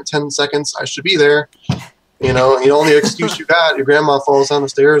going to start in 10 seconds. I should be there. You know, the only excuse you got, your grandma falls down the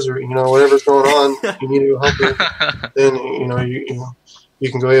stairs, or whatever's going on, you need to go help her. Then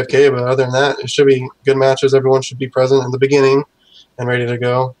you can go AFK. But other than that, it should be good matches. Everyone should be present in the beginning and ready to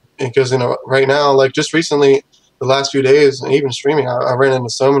go. Because right now, like just recently, the last few days, and even streaming, I ran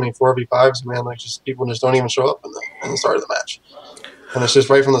into so many 4v5s, man. Like just people just don't even show up in the start of the match. And it's just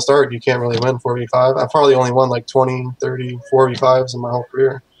right from the start, you can't really win 4v5. I've probably only won like 20, 30 4v5s in my whole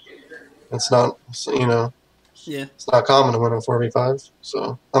career. It's not, Yeah. It's not common to win a 4v5,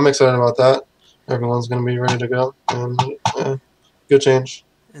 so I'm excited about that. Everyone's going to be ready to go, and good change.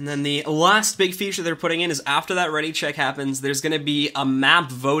 And then the last big feature they're putting in is after that ready check happens, there's going to be a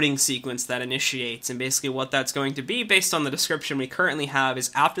map voting sequence that initiates. And basically what that's going to be, based on the description we currently have, is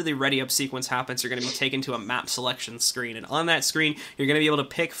after the ready up sequence happens, you're going to be taken to a map selection screen. And on that screen, you're going to be able to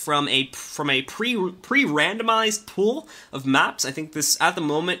pick from a pre-randomized pool of maps. I think this, at the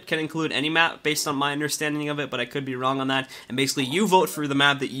moment, can include any map based on my understanding of it, but I could be wrong on that. And basically you vote for the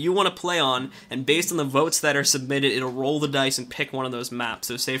map that you want to play on, and based on the votes that are submitted, it'll roll the dice and pick one of those maps.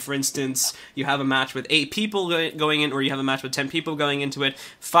 So say, for instance, you have a match with 8 people going in, or you have a match with 10 people going into it.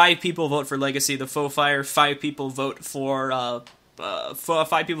 5 people vote for Legacy, the Faux Fire. 5 people vote for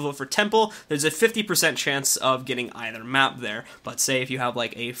 5 people vote for Temple. There's a 50% chance of getting either map there. But say if you have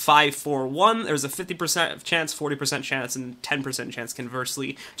like a 5-4-1, there's a 50% chance, 40% chance, and 10% chance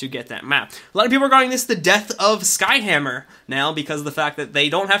conversely to get that map. A lot of people are calling this the death of Skyhammer now because of the fact that they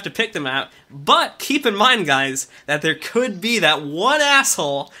don't have to pick the map. But keep in mind, guys, that there could be that one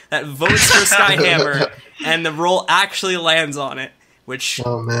asshole that votes for Skyhammer and the roll actually lands on it, which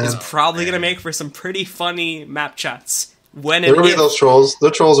is probably going to make for some pretty funny map chats. When and if those trolls.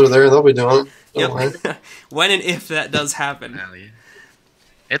 The trolls are there. They'll be doing it. Yep. When and if that does happen. Hell yeah.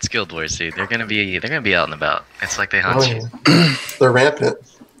 It's Guild Wars, dude. They're gonna be out and about. It's like they hunt you. They're rampant.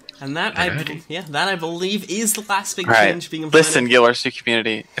 And that I believe is the last big All right. change being implemented. Listen, Guild Wars 2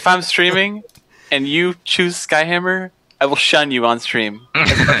 community. If I'm streaming and you choose Skyhammer, I will shun you on stream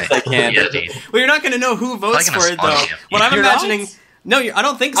as much as I can. Yeah, dude. Well, you're not going to know who votes for it, though. What I'm You're imagining... not? No, I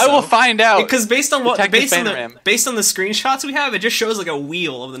don't think so. I will find out. Because based on Phantaram. based on the screenshots we have, it just shows like a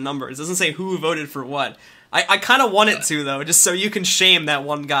wheel of the numbers. It doesn't say who voted for what. I kind of want it to, though, just so you can shame that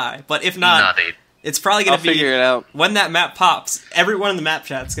one guy. But if not, it's probably going to be... I'll figure it out. When that map pops, everyone in the map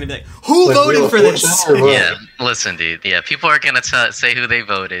chat's going to be like, who voted for this? Yeah, listen, dude. Yeah, people are going to say who they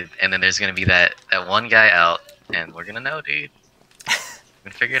voted, and then there's going to be that one guy out, and we're going to know, dude. We're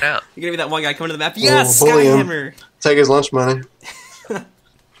going to figure it out. You're going to be that one guy coming to the map. Yes, Skyhammer. Take his lunch money. Hell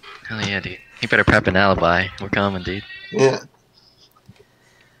yeah, dude. You better prep an alibi. We're coming, dude. Yeah.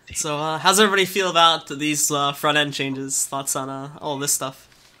 So, how's everybody feel about these front-end changes? Thoughts on all this stuff?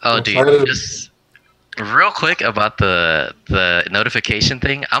 Oh, dude, just real quick about the notification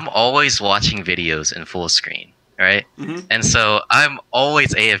thing. I'm always watching videos in full screen, right? Mm-hmm. And so I'm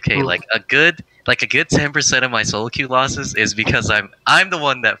always AFK. Like a good 10% of my solo queue losses is because I'm the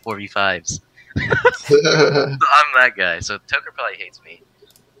one that 4v5s. So I'm that guy. So Toker probably hates me.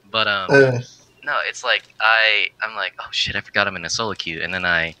 But no, it's like I'm like, oh shit, I forgot I'm in a solo queue, and then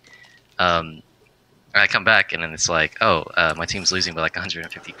I come back, and then it's like, oh, my team's losing by like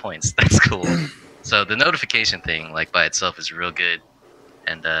 150 points. That's cool. So the notification thing, like by itself, is real good.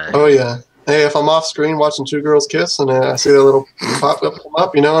 And oh yeah, hey, if I'm off screen watching 2 girls kiss, and I see that little pop up,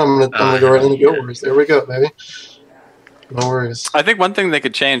 I'm gonna go right into Guild Wars. There we go, baby. No worries. I think one thing they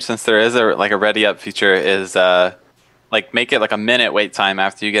could change, since there is a ready up feature, is like make it like a minute wait time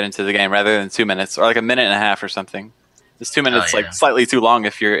after you get into the game rather than 2 minutes, or like a minute and a half or something. This 2 minutes like slightly too long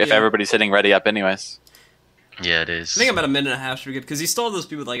if everybody's hitting ready up anyways. Yeah, it is. I think about a minute and a half should be good, because you still have those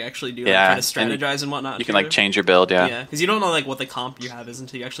people that like actually do try to strategize and whatnot. You can like change your build, yeah, because you don't know like what the comp you have is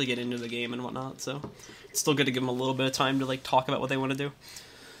until you actually get into the game and whatnot. So it's still good to give them a little bit of time to like talk about what they want to do.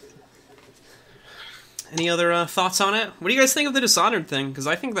 Any other thoughts on it? What do you guys think of the Dishonored thing? Because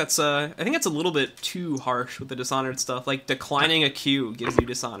I think that's a little bit too harsh with the Dishonored stuff. Like declining a queue gives you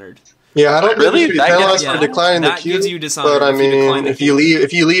Dishonored. Yeah, I don't really think you should be penalized for declining the queue. Gives you Dishonored. But I mean, if you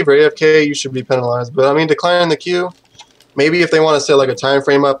leave AFK, you should be penalized. But I mean, declining the queue, maybe if they want to set like a time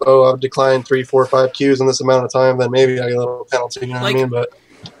frame up, I've declined 3, 4, 5 queues in this amount of time, then maybe I get a little penalty. You know what I mean? But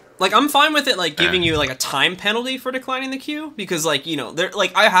like, I'm fine with it, like, giving you, like, a time penalty for declining the queue, because, like,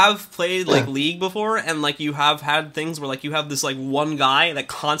 like, I have played, like, League before, and, like, you have had things where, like, you have this, like, one guy that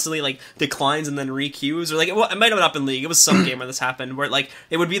constantly, like, declines and then re-queues, or, like, it might have not been League, it was some game where this happened, where, like,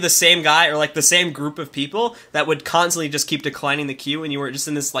 it would be the same guy, or, like, the same group of people that would constantly just keep declining the queue, and you were just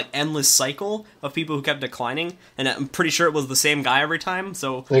in this, like, endless cycle of people who kept declining, and I'm pretty sure it was the same guy every time,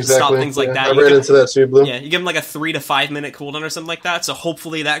 so stop things like that. I read into that too, Blue. Yeah, you give them, like, a 3 to 5 minute cooldown or something like that, so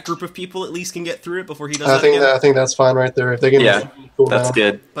hopefully that group of people at least can get through it before he does I think that's fine right there. If they give me cool that's down.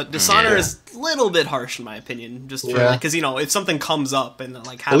 good. But Dishonor is a little bit harsh in my opinion, just for because if something comes up and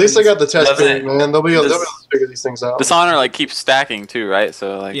like happens, at least they got the test Doesn't period, man. They'll be able to figure these things out. Dishonor like keeps stacking too, right?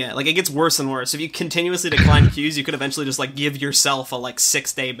 So like it gets worse and worse. If you continuously decline queues, you could eventually just like give yourself a like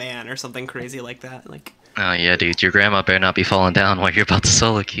 6-day ban or something crazy like that. Like, oh yeah, dude, your grandma better not be falling down while you're about to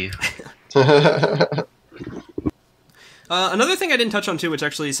solo queue. Another thing I didn't touch on too, which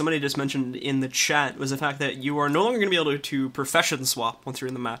actually somebody just mentioned in the chat, was the fact that you are no longer going to be able to profession swap once you're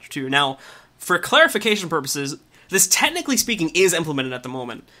in the match too. Now, for clarification purposes, this technically speaking is implemented at the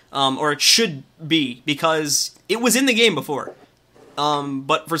moment, or it should be, because it was in the game before.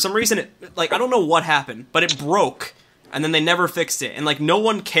 But for some reason, I don't know what happened, but it broke, and then they never fixed it, and like no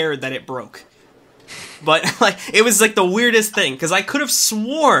one cared that it broke. But like it was like the weirdest thing, because I could have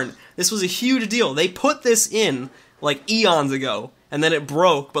sworn this was a huge deal. They put this in like eons ago, and then it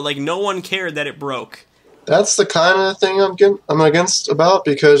broke, but like no one cared that it broke. That's the kind of thing I'm against about,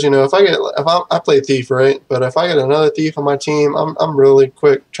 because if I play Thief, right? But if I get another Thief on my team, I'm really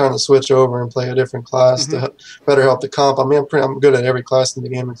quick trying to switch over and play a different class to better help the comp. I mean, I'm good at every class in the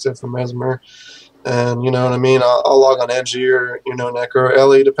game except for Mesmer, and you know what I mean. I'll log on Edgy or Necro or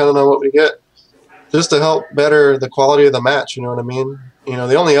Ellie, depending on what we get, just to help better the quality of the match. You know what I mean?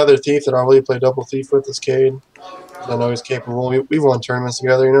 The only other Thief that I really play double Thief with is Cade. I know he's capable. We've won tournaments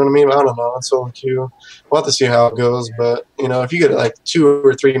together, you know what I mean? I don't know. It's solo queue. We'll have to see how it goes. But, if you get like 2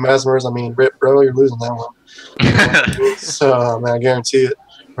 or 3 Mesmers, I mean, rip, bro, you're losing that one. So, man, I guarantee it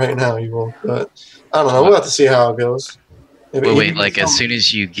right now you will. But, I don't know. We'll have to see how it goes. Wait, like as soon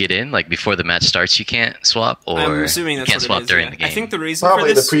as you get in, like before the match starts, you can't swap? Or I'm assuming that's you can't swap during the game? I think the reason probably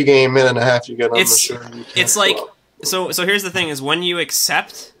for this... the pregame minute and a half you get on it's like... So here's the thing, is when you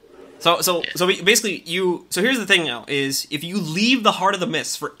accept... So basically, So here's the thing now, is if you leave the Heart of the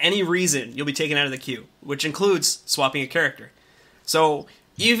Mist for any reason, you'll be taken out of the queue, which includes swapping a character. So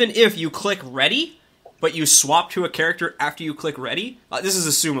even if you click ready, but you swap to a character after you click ready, this is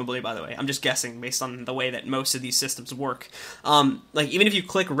assumably, by the way, I'm just guessing based on the way that most of these systems work. Like even if you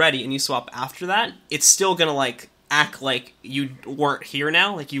click ready and you swap after that, it's still gonna like act like you weren't here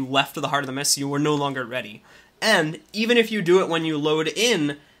now, like you left the Heart of the Mist, you were no longer ready. And even if you do it when you load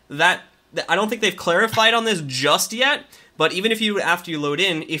in, that I don't think they've clarified on this just yet, but even if after you load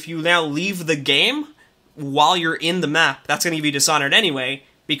in, if you now leave the game while you're in the map, that's going to be dishonored anyway,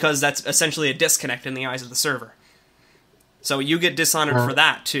 because that's essentially a disconnect in the eyes of the server. So you get dishonored for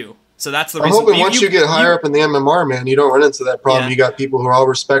that too. So that's the reason. I'm hoping once you get higher up in the MMR, man, you don't run into that problem. Yeah. You got people who are all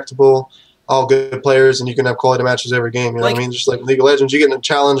respectable, all good players, and you can have quality matches every game. You know what I mean? Just like League of Legends, you get in a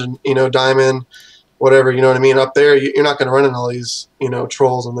challenge and Diamond, whatever, you know what I mean? Up there, you're not going to run into all these,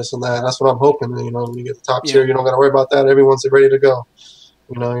 trolls and this and that. That's what I'm hoping. When you get the top tier, you don't got to worry about that. Everyone's ready to go.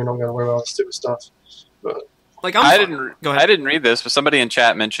 You don't got to worry about all this stupid stuff. But I didn't read this, but somebody in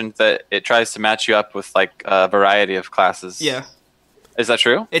chat mentioned that it tries to match you up with like a variety of classes. Yeah. Is that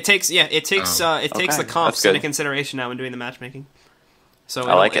true? It takes the comps into consideration now when doing the matchmaking. So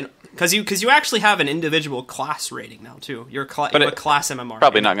I like it. Because you actually have an individual class rating now too. You have a class MMR.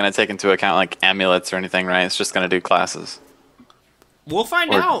 Probably not going to take into account like amulets or anything, right? It's just going to do classes. We'll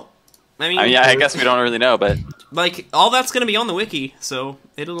find out. I guess we don't really know, but like all that's going to be on the wiki, so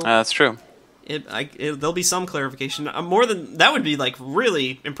it'll. That's true. There'll be some clarification. More than that would be like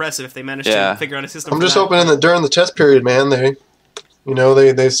really impressive if they managed to figure out a system. I'm just hoping that during the test period, man, they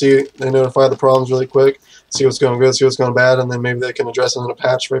notify the problems really quick. See what's going good, see what's going bad, and then maybe they can address it in a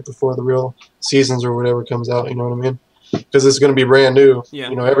patch right before the real seasons or whatever comes out, you know what I mean? Because it's going to be brand new. Yeah.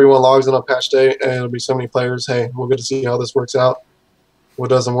 Everyone logs in on patch day, and it'll be so many players, hey, we'll get to see how this works out. What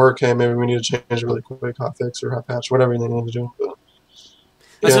doesn't work, hey, maybe we need to change it really quick, hot fix or hot patch, whatever they need to do. But,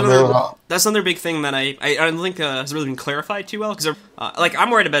 that's another big thing that I don't think has really been clarified too well, because I'm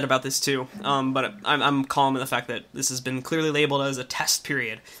worried a bit about this too, but I'm calm in the fact that this has been clearly labeled as a test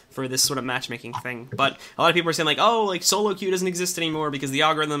period for this sort of matchmaking thing. But a lot of people are saying like solo queue doesn't exist anymore because the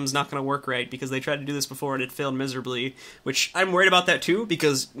algorithm's not going to work right because they tried to do this before and it failed miserably, which I'm worried about that too,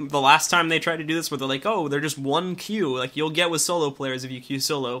 because the last time they tried to do this where they're like, they're just one queue, like you'll get with solo players if you queue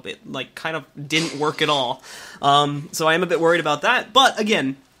solo, it like kind of didn't work at all. So I am a bit worried about that, but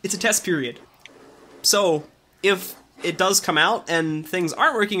again, it's a test period. So if it does come out and things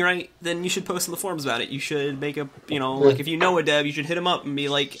aren't working right, then you should post in the forums about it. You should make a, like if you know a dev, you should hit him up and be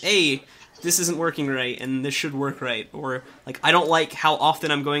like, hey, this isn't working right and this should work right. Or like, I don't like how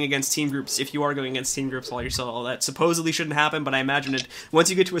often I'm going against team groups. If you are going against team groups while you're solo, that supposedly shouldn't happen, but I imagine it, once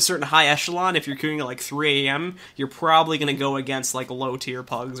you get to a certain high echelon, if you're queuing at like 3 a.m., you're probably going to go against like low tier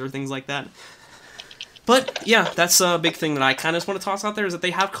pugs or things like that. But yeah, that's a big thing that I kind of just want to toss out there, is that they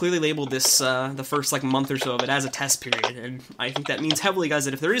have clearly labeled this the first like month or so of it as a test period, and I think that means heavily, guys,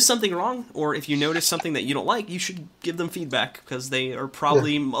 that if there is something wrong or if you notice something that you don't like, you should give them feedback, because they are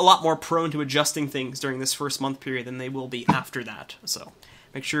probably a lot more prone to adjusting things during this first month period than they will be after that. So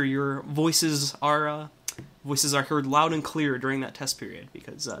make sure your voices are heard loud and clear during that test period,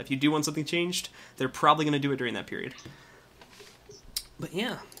 because if you do want something changed, they're probably going to do it during that period. But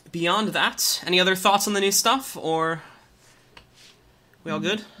yeah, beyond that, any other thoughts on the new stuff, or we all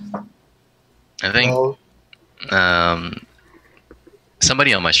good? I think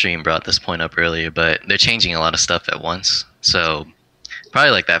somebody on my stream brought this point up earlier, but they're changing a lot of stuff at once. So probably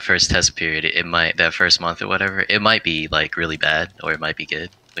like that first test period, that first month or whatever, it might be like really bad or it might be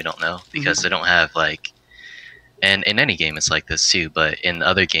good. We don't know, because they don't have like, and in any game it's like this too, but in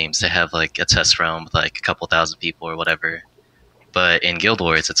other games they have like a test realm with like a couple thousand people or whatever. But in Guild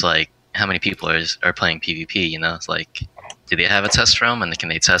Wars, it's like, how many people are playing PvP, you know? It's like, do they have a test realm, and can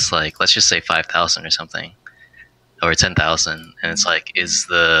they test, like, let's just say 5,000 or something, or 10,000, and it's like, is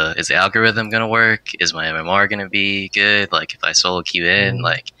the algorithm going to work? Is my MMR going to be good? Like, if I solo queue in,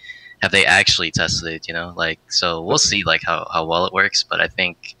 like, have they actually tested it, you know? Like, so we'll see, like, how well it works, but I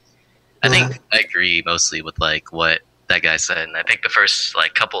think I agree mostly with, like, what that guy said, and I think the first,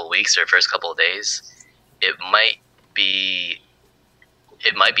 like, couple of weeks or first couple of days, it might be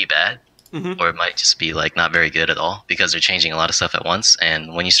bad, or it might just be like not very good at all, because they're changing a lot of stuff at once.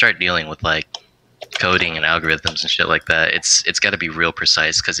 And when you start dealing with like coding and algorithms and shit like that, it's got to be real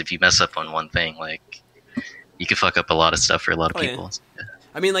precise, because if you mess up on one thing, like, you can fuck up a lot of stuff for a lot of people. Yeah.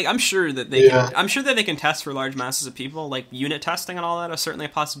 I mean, like, I'm sure that they can test for large masses of people. Like, unit testing and all that is certainly a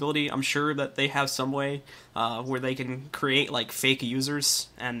possibility. I'm sure that they have some way where they can create, like, fake users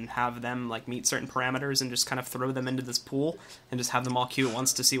and have them, like, meet certain parameters and just kind of throw them into this pool and just have them all queue at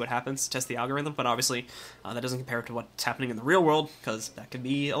once to see what happens, test the algorithm. But obviously, that doesn't compare to what's happening in the real world, because that could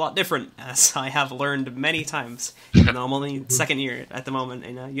be a lot different, as I have learned many times. Even though I'm only second year at the moment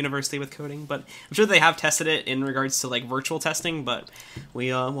in university with coding. But I'm sure they have tested it in regards to, like, virtual testing, but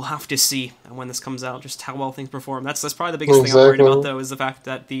we'll have to see when this comes out just how well things perform. That's probably the biggest thing I'm worried about, though, is the fact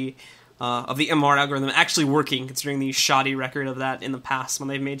that the MR algorithm actually working, considering the shoddy record of that in the past when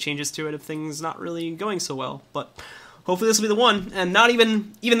they've made changes to it, if things not really going so well. But hopefully this will be the one, and not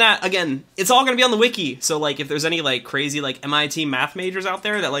even that, again, it's all going to be on the wiki, so like if there's any like crazy like MIT math majors out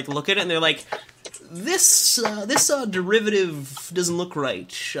there that like look at it and they're like, this derivative doesn't look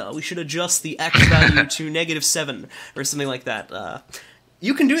right, we should adjust the x value to -7 or something like that,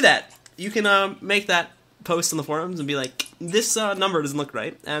 you can do that. You can make that post on the forums and be like, this number doesn't look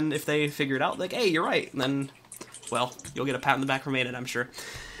right, and if they figure it out, like, hey, you're right, and then, well, you'll get a pat on the back from it, I'm sure.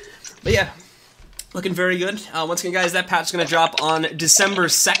 But yeah, looking very good. Once again, guys, that patch is going to drop on December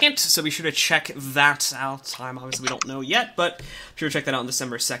 2nd, so be sure to check that out. Time, obviously, we don't know yet, but be sure to check that out on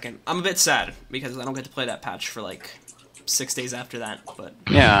December 2nd. I'm a bit sad, because I don't get to play that patch for, like, 6 days after that, but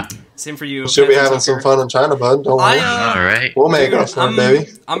yeah, same for you. Should be having some fun in China, bud. Don't worry. All right, we'll make it fun,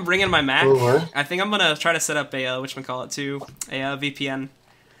 baby. I'm bringing my Mac. I think I'm gonna try to set up a VPN.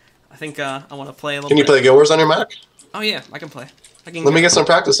 I think I want to play a little. Can you play Guild Wars on your Mac? Oh yeah, I can play. Let me get some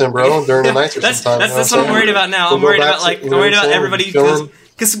practice in, bro, during the nights or sometime. That's what I'm worried about now. I'm worried about everybody,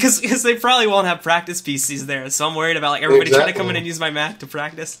 because they probably won't have practice PCs there, so I'm worried about like everybody trying to come in and use my Mac to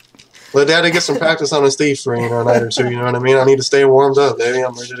practice. Let Daddy get some practice on his thief for a night or two, you know what I mean? I need to stay warmed up, baby.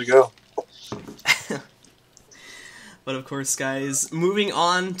 I'm ready to go. But of course, guys, moving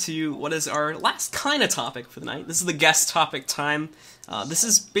on to what is our last kind of topic for the night. This is the guest topic time. This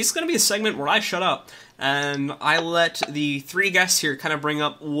is basically going to be a segment where I shut up, and I let the three guests here kind of bring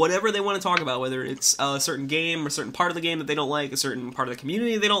up whatever they want to talk about, whether it's a certain game or a certain part of the game that they don't like, a certain part of the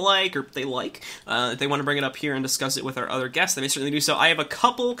community they don't like, or they like. If they want to bring it up here and discuss it with our other guests, they may certainly do so. I have a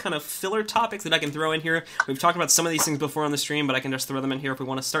couple kind of filler topics that I can throw in here. We've talked about some of these things before on the stream, but I can just throw them in here if we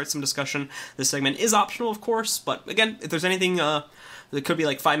want to start some discussion. This segment is optional, of course, but again, if there's anything that could be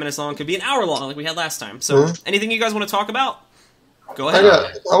like 5 minutes long, could be an hour long like we had last time. So anything you guys want to talk about? Go ahead.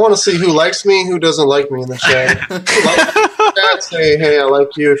 I want to see who likes me, who doesn't like me in the chat. Say, hey, I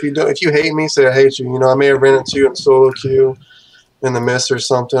like you. If you hate me, say I hate you. You know, I may have ran into you in solo queue in the mist or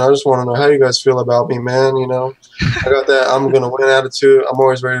something. I just want to know how you guys feel about me, man. You know, I got that I'm gonna win attitude. I'm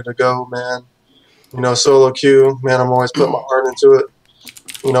always ready to go, man. You know, solo queue, man. I'm always putting my heart into it.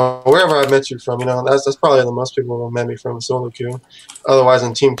 You know, wherever I met you from, you know, that's probably the most people who met me from in solo queue. Otherwise,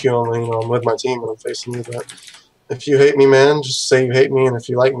 in team queue, I'm with my team and I'm facing you, but. If you hate me, man, just say you hate me, and if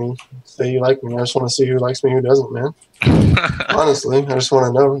you like me, say you like me. I just want to see who likes me, who doesn't, man. Honestly, I just want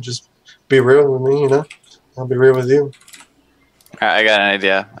to know. Just be real with me, you know? I'll be real with you. I got an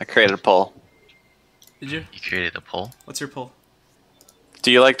idea. I created a poll. Did you? You created a poll. What's your poll?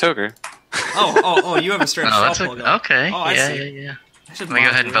 Do you like Toker? Oh! You have a straight Oh, that's poll going. okay. Oh, I see. Yeah. I should Let me go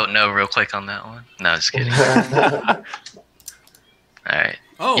ahead and mod vote no real quick on that one. No, just kidding. Alright.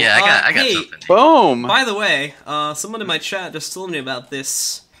 Oh, Yeah, I got hey, something. Boom. by the way, someone in my chat just told me about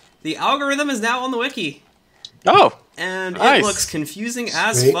this. The algorithm is now on the wiki, Oh, and Nice. it looks confusing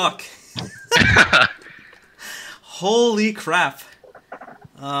as Sweet. fuck. Holy crap!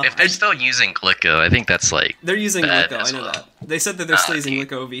 If they're still using Glicko, I think that's like They're using bad Glicko, as I know well. that. They said that they're still using dude.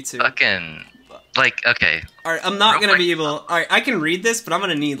 Glicko v2. fucking like okay. Alright, I'm not Real gonna quick. be able... Alright, I can read this, but I'm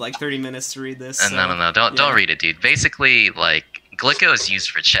gonna need like 30 minutes to read this. So, No, don't yeah. read it, dude. Basically, like Glicko is used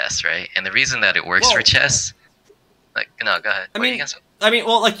for chess, right? And the reason that it works Whoa. for chess, like no, go ahead. I What are you mean, gonna say?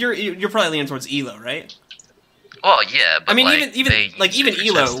 well, like you're probably leaning towards Elo, right? Well, yeah, but I mean, like, even they like use even it for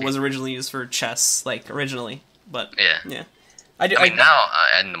Elo chess, dude. was originally used for chess, like originally, but Yeah. yeah. I mean, now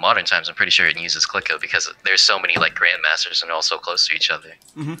in the modern times, I'm pretty sure it uses Glicko because there's so many like grandmasters and they're all so close to each other.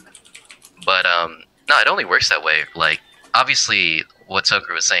 Mhm. But no, it only works that way. Like, obviously, what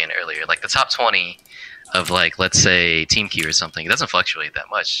Toker was saying earlier, like the top 20 of like, let's say, Team Key or something, it doesn't fluctuate that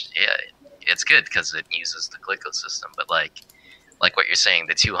much. Yeah, it's good because it uses the Glicko system. But like what you're saying,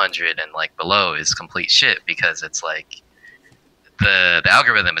 the 200 and like below is complete shit because it's like the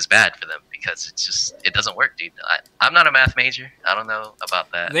algorithm is bad for them because it doesn't work, dude. I'm not a math major. I don't know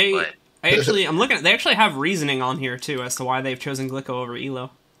about that. But I'm looking at, they actually have reasoning on here too as to why they've chosen Glicko over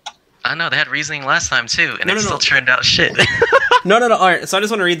Elo. I know they had reasoning last time too, and No, it no, still no. turned out shit. No. Alright, so I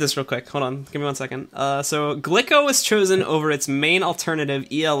just want to read this real quick. Hold on, give me 1 second. So Glicko was chosen over its main alternative,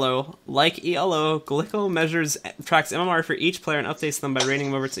 ELO. Like ELO, Glicko tracks MMR for each player and updates them by rating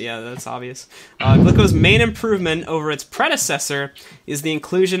them over to... Yeah, that's obvious. Glicko's main improvement over its predecessor is the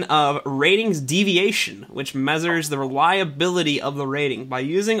inclusion of ratings deviation, which measures the reliability of the rating. By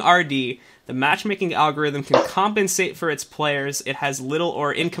using RD, the matchmaking algorithm can compensate for its players it has little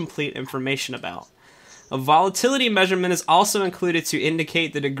or incomplete information about. A volatility measurement is also included to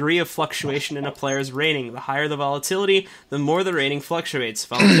indicate the degree of fluctuation in a player's rating. The higher the volatility, the more the rating fluctuates.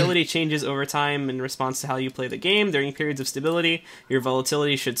 Volatility changes over time in response to how you play the game. During periods of stability, your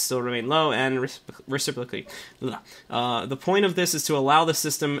volatility should still remain low, and reciprocally. The point of this is to allow the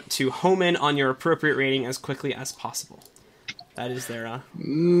system to home in on your appropriate rating as quickly as possible. That is their...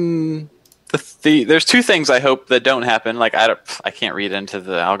 There's two things I hope that don't happen. Like I can't read into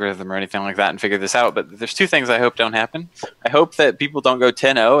the algorithm or anything like that and figure this out. But there's two things I hope don't happen. I hope that people don't go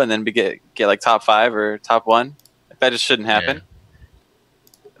 10-0 and then get like top 5 or top 1. That just shouldn't happen. Yeah.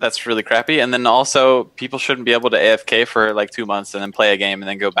 That's really crappy. And then also people shouldn't be able to AFK for like 2 months and then play a game and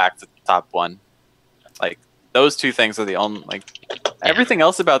then go back to top 1. Like those two things are the only everything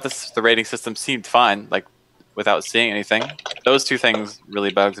else about the rating system seemed fine. Like without seeing anything, those two things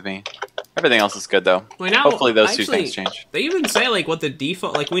really bugged me. Everything else is good though. Well, now, hopefully those two actually, things change. They even say like what the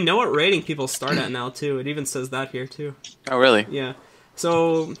default, like we know what rating people start at now too. It even says that here too. Oh really? Yeah.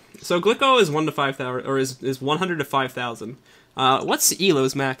 So Glicko is 1 to 5,000, or is 100 to 5,000. What's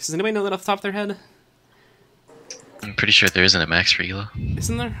Elo's max? Does anybody know that off the top of their head? I'm pretty sure there isn't a max for Elo.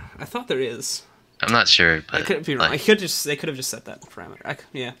 Isn't there? I thought there is. I'm not sure, but I could be wrong. like, They could have just set that parameter.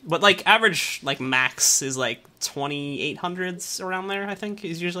 Yeah, but like average like max is like 2,800s around there. I think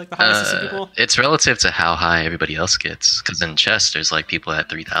is usually like the highest I see people. it's relative to how high everybody else gets. Because in chess, there's like people at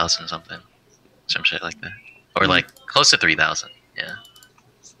 3,000 something, some shit like that, or like close to 3,000.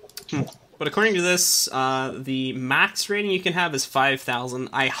 Yeah. But according to this, the max rating you can have is 5,000.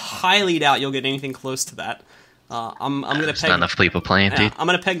 I highly doubt you'll get anything close to that. I'm gonna There's peg. not enough people playing, dude. I'm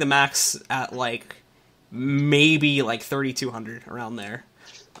gonna peg the max at like maybe like 3,200 around there,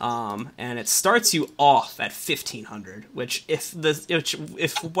 and it starts you off at 1,500. Which if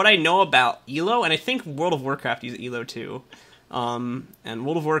what I know about Elo, and I think World of Warcraft uses Elo too, and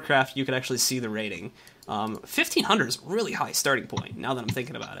World of Warcraft you could actually see the rating. 1,500 is a really high starting point. Now that I'm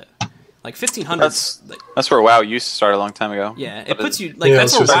thinking about it. Like 1,500. That's where WoW used to start a long time ago. Yeah, it puts you like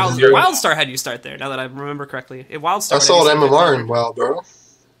that's where WildStar had you start there. Now that I remember correctly, WildStar. I sold MMR in WoW, bro.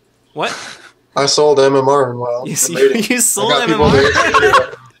 What? I sold MMR in WoW. You sold I got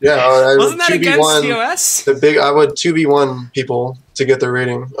MMR? Yeah, Wasn't that against TOS? I would 2v1 people to get their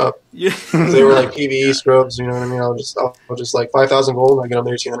rating up. Yeah. They were like PvE scrubs, you know what I mean? I'll just like 5,000 gold and I get them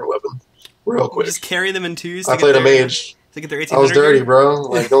their 1,800 weapon real quick. Just carry them in twos. I played a mage. To get their I was dirty, gear? bro.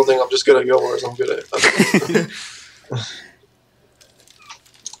 Like, don't think I'm just good at Guild Wars. I'm good at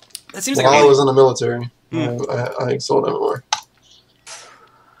That seems While like I was in the military, I sold MMR.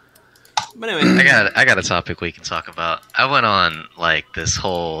 But anyway, I got a topic we can talk about. I went on like this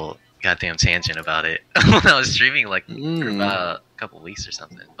whole goddamn tangent about it when I was streaming like for about a couple weeks or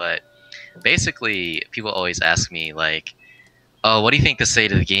something. But basically, people always ask me like, "Oh, what do you think the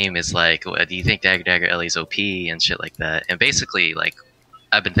state of the game is like? Do you think Dagger Ellie's OP and shit like that?" And basically, like,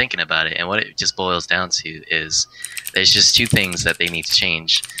 I've been thinking about it, and what it just boils down to is there's just two things that they need to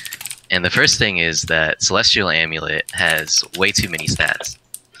change. And the first thing is that Celestial Amulet has way too many stats.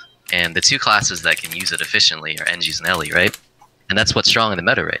 And the two classes that can use it efficiently are Engis and Ellie, right? And that's what's strong in the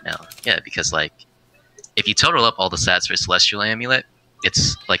meta right now. Yeah, because like, if you total up all the stats for Celestial Amulet,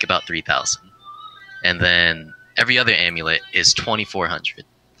 it's like about 3,000. And then every other amulet is 2,400.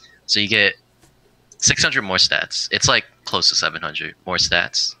 So you get 600 more stats. It's like close to 700 more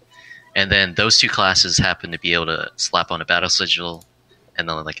stats. And then those two classes happen to be able to slap on a Battle Sigil and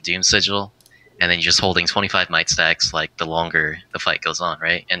then like a Doom Sigil. And then you're just holding 25 might stacks like the longer the fight goes on,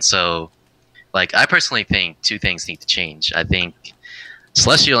 right? And so, like, I personally think two things need to change. I think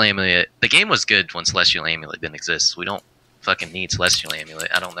Celestial Amulet, the game was good when Celestial Amulet didn't exist. We don't fucking need Celestial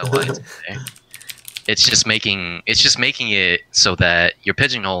Amulet. I don't know why it's there. It's just making it so that you're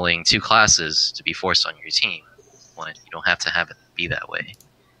pigeonholing two classes to be forced on your team when you don't have to have it be that way.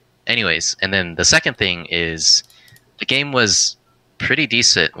 Anyways, and then the second thing is the game was pretty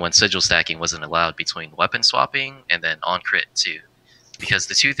decent when sigil stacking wasn't allowed between weapon swapping and then on crit too, because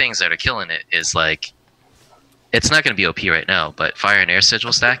the two things that are killing it is like, it's not going to be OP right now, but fire and air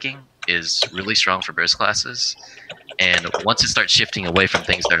sigil stacking is really strong for burst classes, and once it starts shifting away from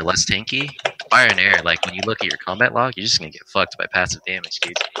things that are less tanky, fire and air, like when you look at your combat log, you're just going to get fucked by passive damage,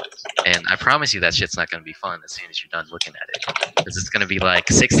 dude. And I promise you that shit's not going to be fun as soon as you're done looking at it, because it's going to be like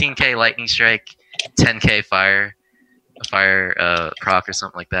 16k lightning strike, 10k fire proc or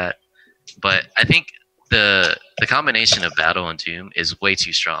something like that. But I think the combination of Battle and Doom is way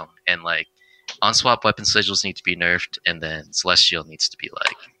too strong, and like on swap weapon sigils need to be nerfed, and then Celestial needs to be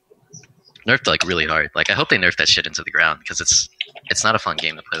like nerfed like really hard. Like I hope they nerf that shit into the ground, because it's not a fun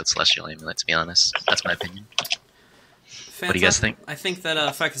game to play with Celestial Amulet, to be honest. That's my opinion. What do you guys think? I think that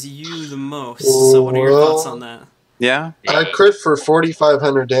affects you the most. So what are your thoughts on that? Yeah, I crit for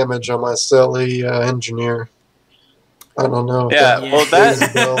 4,500 damage on my Selly engineer. I don't know. Yeah, well, that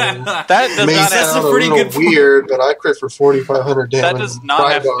does may not sound a a pretty little good point. weird, but I crit for 4,500 damage. that does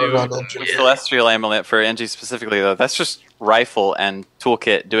not have to on do engineer. with Celestial Amulet for NG specifically, though. That's just Rifle and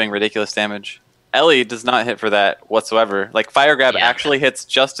Toolkit doing ridiculous damage. Ellie does not hit for that whatsoever. Like, Fire Grab actually hits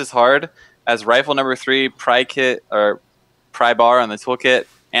just as hard as Rifle number 3, Pry Kit, or Pry Bar on the Toolkit,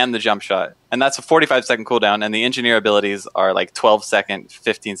 and the Jump Shot. And that's a 45-second cooldown, and the Engineer abilities are like 12-second,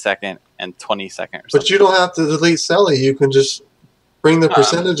 15-second, and 20-second. But you don't have to delete Selly. You can just bring the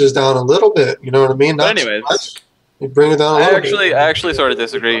percentages down a little bit. You know what I mean? Not anyways, too much. You bring it down a little bit. I actually sort of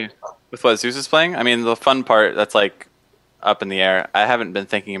disagree with what Zoose is playing. I mean, the fun part, that's like up in the air. I haven't been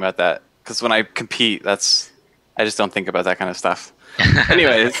thinking about that, because when I compete, I just don't think about that kind of stuff.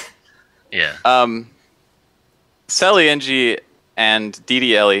 Anyways. Yeah. Selly NG and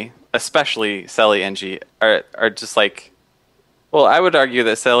DD Ellie, especially Selly NG, are just like, well, I would argue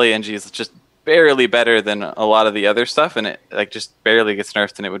that Selly NG is just barely better than a lot of the other stuff, and it like just barely gets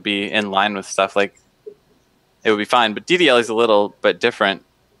nerfed, and it would be in line with stuff like, it would be fine. But DD Ellie's a little bit different,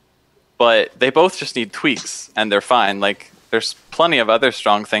 but they both just need tweaks, and they're fine. Like, there's plenty of other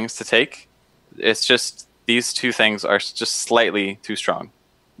strong things to take. It's just these two things are just slightly too strong.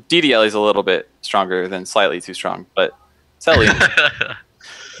 DD Ellie's a little bit stronger than slightly too strong, but Selly,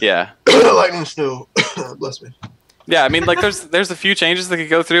 yeah. Lightning snow. Bless me. Yeah, I mean, like, there's a few changes that could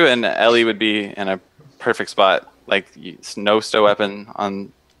go through, and Ellie would be in a perfect spot. Like, no stow weapon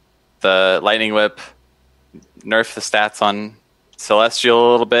on the lightning whip, nerf the stats on Celestial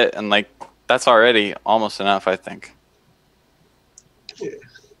a little bit, and like that's already almost enough, I think.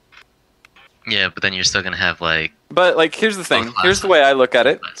 Yeah, but then you're still gonna have like. But like, here's the thing. Here's the way I look at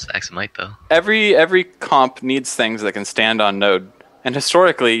it. Stacks of might though. Every comp needs things that can stand on node, and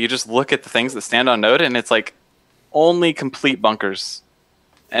historically, you just look at the things that stand on node, and it's like only complete bunkers,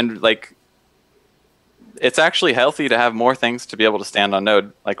 and like it's actually healthy to have more things to be able to stand on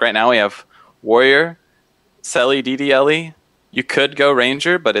node. Like right now, we have Warrior, Selly, DDLE. You could go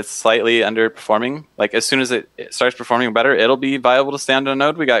Ranger, but it's slightly underperforming. Like as soon as it starts performing better, it'll be viable to stand on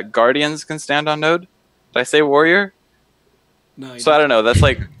node. We got Guardians can stand on node. Did I say Warrior? No. So I don't know. That's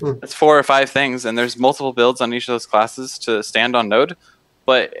like that's 4 or 5 things, and there's multiple builds on each of those classes to stand on node.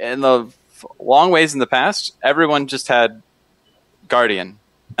 But in the long ways in the past, everyone just had Guardian.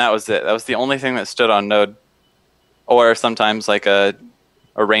 That was it. That was the only thing that stood on node. Or sometimes like a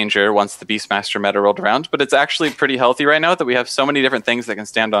Ranger once the Beastmaster meta rolled around. But it's actually pretty healthy right now that we have so many different things that can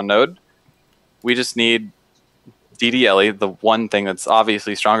stand on node. We just need DDLE, the one thing that's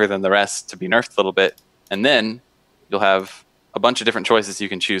obviously stronger than the rest, to be nerfed a little bit. And then you'll have a bunch of different choices you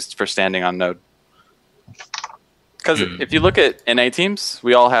can choose for standing on node. Because if you look at NA teams,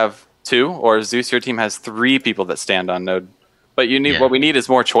 we all have 2, or Zeus, your team has 3 people that stand on node. But what we need is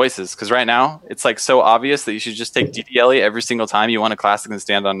more choices. Because right now, it's like so obvious that you should just take DDLE every single time you want a classic and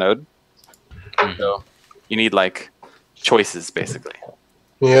stand on node. So you need like choices, basically.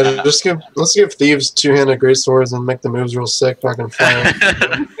 Yeah, let's give thieves 2-handed great swords and make the moves real sick. Fucking fire.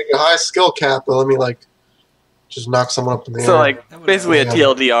 Make a high skill cap, but let me like just knock someone up in the air. So like basically a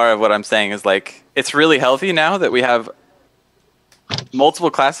TLDR of what I'm saying is like it's really healthy now that we have multiple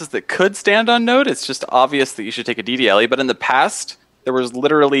classes that could stand on node. It's just obvious that you should take a DDLE, but in the past there was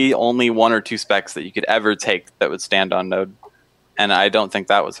literally only 1 or 2 specs that you could ever take that would stand on node, and I don't think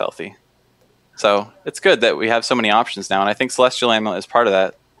that was healthy. So it's good that we have so many options now, and I think Celestial Amulet is part of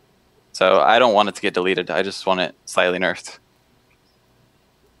that. So I don't want it to get deleted. I just want it slightly nerfed.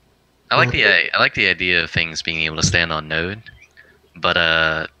 I like the idea of things being able to stand on node,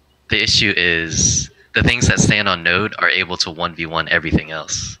 but the issue is the things that stand on node are able to 1v1 everything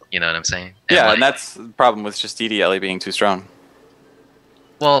else. You know what I'm saying? And that's the problem with just DDLE being too strong.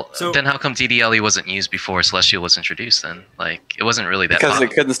 Well, then how come DDLE wasn't used before Celestial was introduced then? Like, it wasn't really that because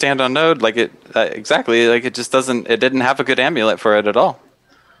popular. it couldn't stand on node. Like it exactly. Like it just doesn't. It didn't have a good amulet for it at all.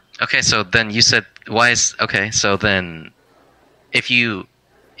 Okay, so then you said so then if you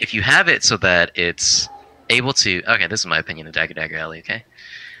have it so that it's able to this is my opinion of Dagger Alley, okay?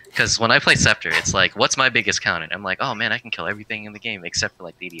 Because when I play Scepter, it's like, what's my biggest counter? I'm like, oh man, I can kill everything in the game except for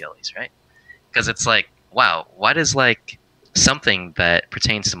like DDLEs, right? Because it's like, wow, why does like something that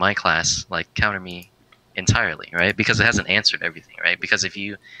pertains to my class like counter me entirely, right? Because it hasn't answered everything, right? Because if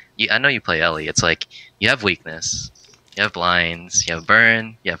you I know you play Ellie, it's like you have weakness, you have blinds, you have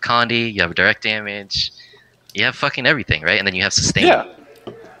burn, you have condi, you have direct damage, you have fucking everything, right? And then you have sustain. Yeah.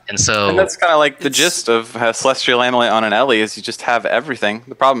 And that's kind of like the gist of Celestial Amulet on an Ellie is you just have everything.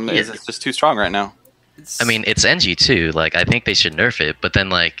 The problem is it's just too strong right now. I mean, it's NG too. Like, I think they should nerf it. But then,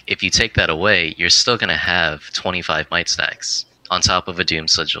 like, if you take that away, you're still gonna have 25 might stacks on top of a Doom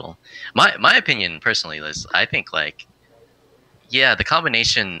Sigil. My opinion, personally, is I think like, yeah, the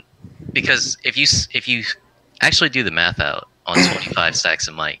combination, because if you actually do the math out on 25 stacks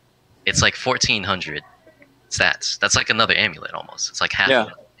of might, it's like 1,400 stats. That's like another amulet almost. It's like half. Yeah.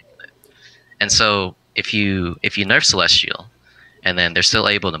 And so if you nerf Celestial, and then they're still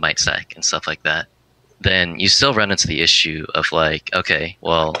able to might stack and stuff like that, then you still run into the issue of like, okay,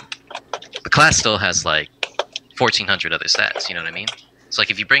 well, the class still has like 1,400 other stats. You know what I mean? So like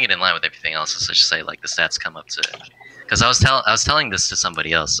if you bring it in line with everything else, let's just say like the stats come up to, because I was telling this to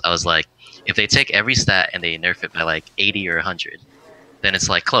somebody else. I was like, if they take every stat and they nerf it by like 80 or 100, then it's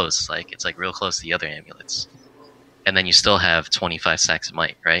like close. Like it's like real close to the other amulets. And then you still have 25 stacks of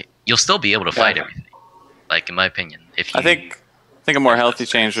might, right? You'll still be able to fight everything. Like in my opinion, if you, I think a more healthy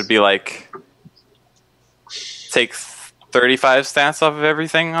change would be like take 35 stats off of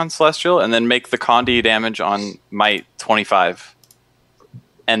everything on Celestial, and then make the condi damage on might 25,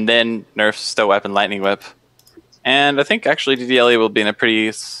 and then nerf Stow Weapon Lightning Whip. And I think actually DDLE will be in a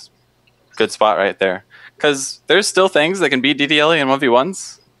pretty good spot right there, because there's still things that can beat DDLE in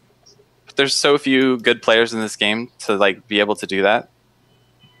 1v1s. There's so few good players in this game to like be able to do that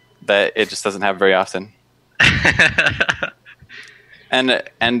it just doesn't happen very often. and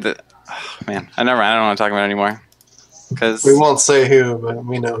oh, man, I don't want to talk about it anymore, because we won't say who, but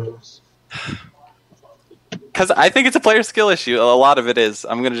we know who. Because I think it's a player skill issue. A lot of it is.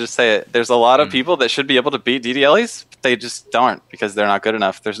 I'm going to just say it. There's a lot of people that should be able to beat DDLEs, but they just aren't because they're not good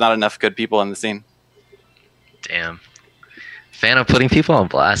enough. There's not enough good people in the scene. Damn. Fan of putting people on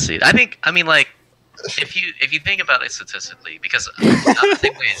blast, dude. I mean, like, if you think about it statistically, because I'm the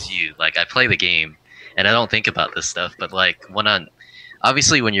same way as you. Like, I play the game, and I don't think about this stuff. But like,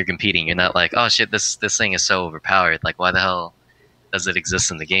 obviously, when you're competing, you're not like, oh shit, this thing is so overpowered. Like, why the hell does it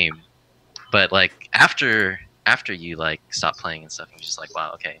exist in the game? But like, after you like stop playing and stuff, you're just like,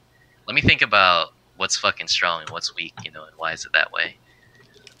 wow, okay, let me think about what's fucking strong and what's weak, you know, and why is it that way?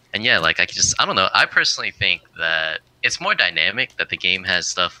 And yeah, like, I don't know. I personally think that it's more dynamic, that the game has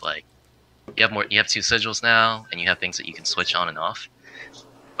stuff like you have 2 sigils now, and you have things that you can switch on and off.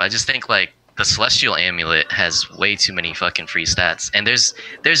 But I just think like the Celestial Amulet has way too many fucking free stats, and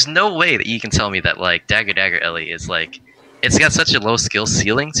there's no way that you can tell me that like Dagger Ellie is like, it's got such a low skill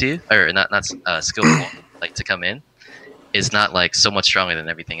ceiling too, or not skill like to come in, is not like so much stronger than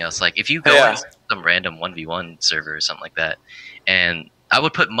everything else. Like if you go on some random 1v1 server or something like that, and I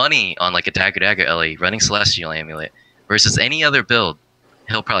would put money on like a Dagger Ellie running Celestial Amulet versus any other build,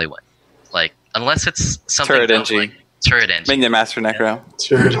 he'll probably win. Like unless it's something Turret NG. like, Turret Engine. Minion Master Necro.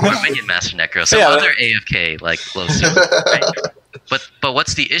 Sure. Or Minion Master Necro. Some Yeah, other AFK, like, low ceiling, right? But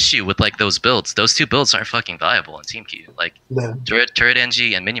what's the issue with, like, those builds? Those two builds aren't fucking viable in Team Q. Like, No. Turret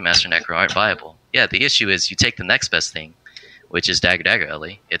NG and Minion Master Necro aren't viable. Yeah, the issue is you take the next best thing, which is Dagger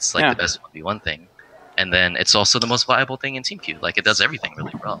Ellie. It's, like, the best 1v1 thing. And then it's also the most viable thing in Team Q. Like, it does everything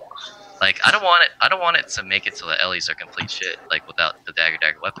really well. Like, I don't want it to make it so that Ellies are complete shit, like, without the Dagger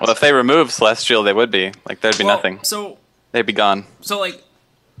weapons. Well, if they remove Celestial, they would be. Like, there'd be nothing. So They'd be gone. So, like,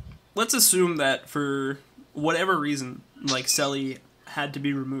 let's assume that for whatever reason, like, Selly had to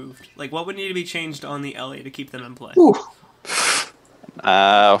be removed. Like, what would need to be changed on the Ellie to keep them in play? Ooh.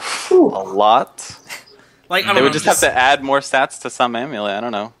 A lot. Like, I don't They know, would just have to add more stats to some amulet. I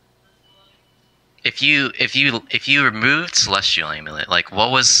don't know. If you removed Celestial Amulet, like,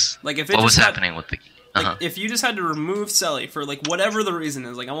 what was happening with the... Like, if you just had to remove Selly for, like, whatever the reason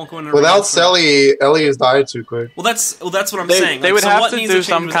is, like, I won't go into... Without Selly, Ellie has died too quick. Well, that's what I'm saying. They Like, would so have what to needs do change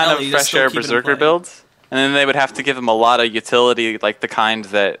some with kind Ellie of to Fresh still Air keep it in Berserker play? build, and then they would have to give them a lot of utility, like the kind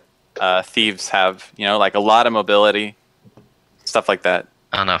that Thieves have. You know, like a lot of mobility, stuff like that.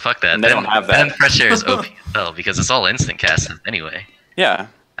 Oh no, fuck that. And they don't have that. Then Fresh Air is OP as well, because it's all instant casted anyway. Yeah.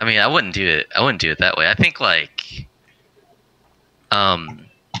 I mean, I wouldn't do it that way. I think, like,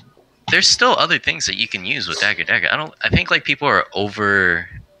 there's still other things that you can use with Dagger. I think, like, people are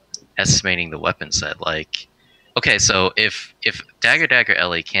overestimating the weapon set. Like, okay, so if Dagger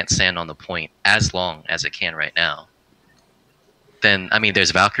Ellie can't stand on the point as long as it can right now, then, I mean,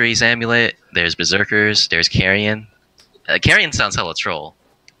 there's Valkyrie's Amulet, there's Berserkers, there's Carrion. Carrion sounds hella troll,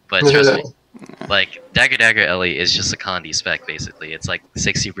 but trust me, like, Dagger Ellie is just a Condi spec, basically. It's like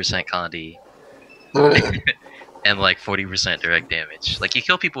 60% Condi and like 40% direct damage. Like, you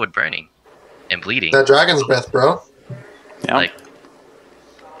kill people with burning and bleeding. That Dragon's Breath, bro. Yeah. Like,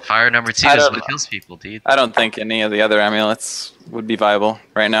 fire number 2 is what kills people, dude. I don't think any of the other amulets would be viable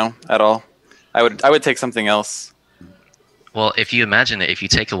right now at all. I would take something else. Well, if you imagine that if you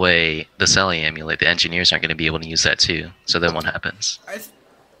take away the Selly amulet, the engineers aren't going to be able to use that too. So then what happens?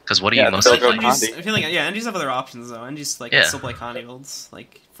 Because what are you most they'll go likely? Condi. I feel like, yeah, NG's have other options, though. NG's, like, Yeah. still play Condi builds.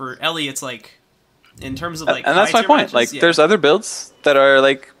 Like, for Ellie, it's like, in terms of, like, And that's my high-tier point. matches, Like, yeah. there's other builds that are,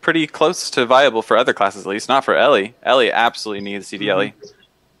 like, pretty close to viable for other classes, at least. Not for Ellie. Ellie absolutely needs CD Ellie.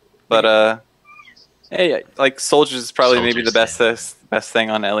 But, hey, like, Soldiers is probably maybe the best thing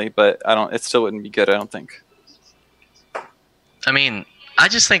on Ellie, but it still wouldn't be good, I don't think. I mean, I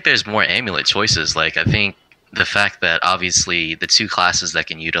just think there's more amulet choices. Like, I think the fact that obviously the two classes that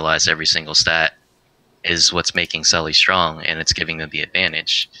can utilize every single stat is what's making Selly strong, and it's giving them the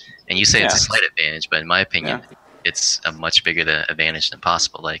advantage. And you say it's a slight advantage, but in my opinion, it's a much bigger advantage than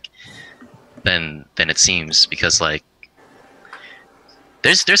possible. Like, than it seems, because, like,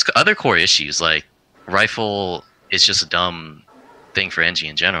 there's other core issues. Like, rifle is just a dumb thing for NG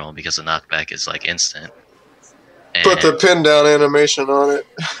in general because the knockback is, like, instant. And Put the pin down animation on it.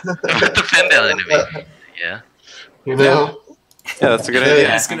 put the pin down animation. Yeah. You know? Yeah, that's a good Yeah.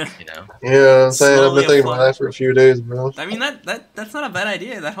 idea. It's gonna... You know. Yeah, I'm saying I've Slowly been thinking about apply. that for a few days, bro. I mean, that's not a bad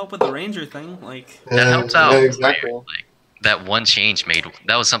idea. That helped with the Ranger thing. Like, That helps out. Yeah, exactly. Like, that one change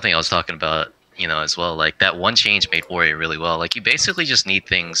that was something I was talking about, you know, as well. Like, that one change made Warrior really well. Like, you basically just need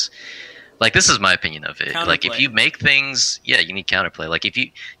things. Like, this is my opinion of it. Like, if Counterplay. you make things, yeah, you need counterplay. Like, if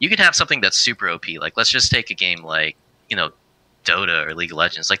you can have something that's super OP. Like, let's just take a game like, you know, Dota or League of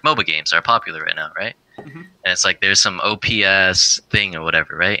Legends. Like, MOBA games are popular right now, right? Mhm. And it's like there's some OPS thing or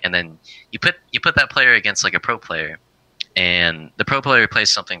whatever, right? And then you put that player against, like, a pro player, and the pro player plays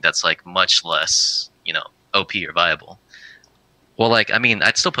something that's, like, much less, you know, OP or viable. Well, like, I mean,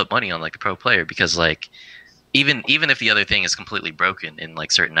 I'd still put money on, like, the pro player because, like, even if the other thing is completely broken in,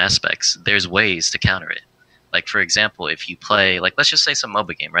 like, certain aspects, there's ways to counter it. Like, for example, if you play, like, let's just say some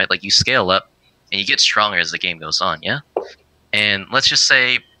MOBA game, right? Like, you scale up and you get stronger as the game goes on, yeah? And let's just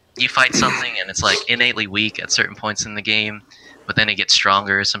say you fight something and it's, like, innately weak at certain points in the game, but then it gets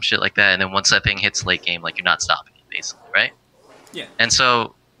stronger or some shit like that, and then once that thing hits late game, like, you're not stopping it, basically, right? Yeah. And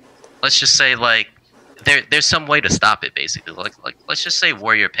so, let's just say, like, there's some way to stop it, basically. Like let's just say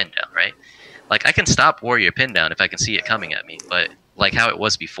Warrior pin down, right? Like, I can stop Warrior pin down if I can see it coming at me, but, like, how it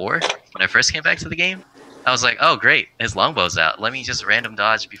was before, when I first came back to the game, I was like, oh, great, his longbow's out. Let me just random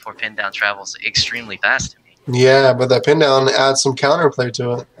dodge before pin down travels extremely fast to me. Yeah, but that pin down adds some counterplay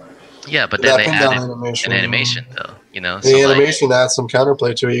to it. Yeah, but then That they pin down added animation. an animation, though, you know? The So, like, animation adds some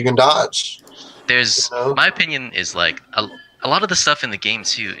counterplay to it. You can dodge. there's, You know? my opinion is, like, a lot of the stuff in the game,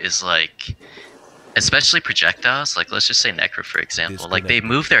 too, is, like, especially projectiles, like, let's just say Necro, for example. Like, they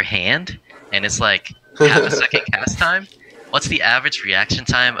move their hand, and it's, like, half a second cast time. What's the average reaction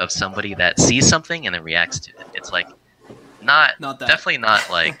time of somebody that sees something and then reacts to it? It's, like, not Not that. definitely not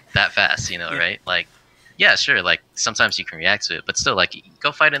like that fast, you know, Yeah. right? Like, yeah, sure. Like sometimes you can react to it, but still, like,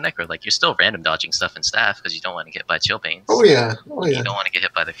 go fight a necro. Like you're still random dodging stuff in staff because you don't want to get by chill pains. Oh yeah. Oh You yeah. don't want to get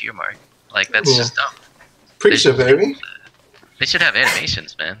hit by the fear mark. Like that's Yeah. just dumb. Preach it, baby. They should have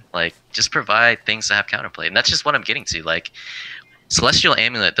animations, man. Like just provide things that have counterplay, and that's just what I'm getting to. Like Celestial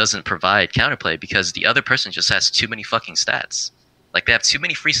Amulet doesn't provide counterplay because the other person just has too many fucking stats. Like they have too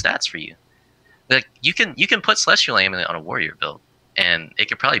many free stats for you. Like you can put Celestial Amulet on a warrior build, and it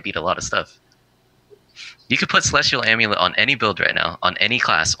could probably beat a lot of stuff. You could put Celestial Amulet on any build right now, on any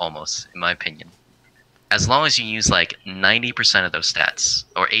class almost, in my opinion. As long as you use like 90% of those stats,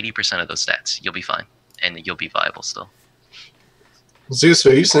 or 80% of those stats, you'll be fine. And you'll be viable still. Zeus,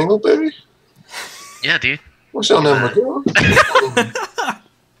 are you single, baby? Yeah, dude. What's your number, girl?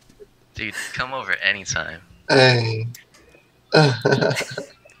 Dude, come over anytime. Hey. But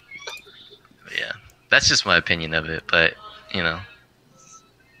yeah, that's just my opinion of it, but, you know.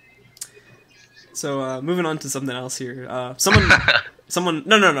 So moving on to something else here. Someone.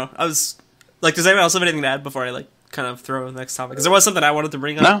 No. I was like, does anyone else have anything to add before I like kind of throw the next topic? Because there was something I wanted to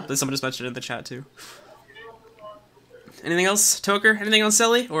bring up No. that someone just mentioned in the chat too. Anything else, Toker? Anything on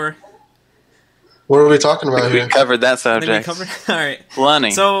Selly or? What are we talking I about think we here? covered that I think we subject. covered. All right.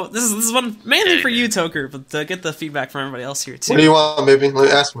 Plenty. So this is one mainly Yeah, for yeah. you, Toker, but to get the feedback from everybody else here too. What do you want, baby?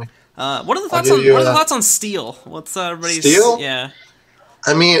 Ask me. What are the thoughts give on you, what are the thoughts on Steel? What's everybody's Steel? Yeah.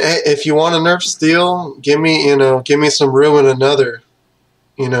 I mean, if you want to nerf steel, give me some room in another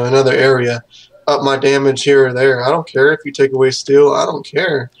area. Up my damage here or there. I don't care if you take away steel. I don't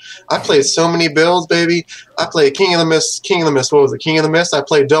care. I played so many builds, baby. I played King of the Mist. What was it? King of the Mist. I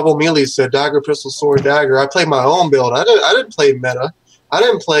played double melee set, dagger, pistol, sword, dagger. I played my own build. I didn't play meta. I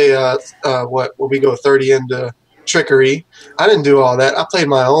didn't play what we go 30 into trickery. I didn't do all that. I played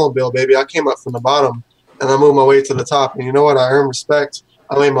my own build, baby. I came up from the bottom and I moved my way to the top. And you know what? I earned respect.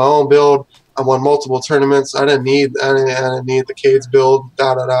 I made my own build. I won multiple tournaments. I didn't need the Cades build.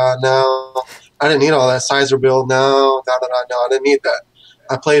 No. I didn't need all that Sizer build. No. I didn't need that.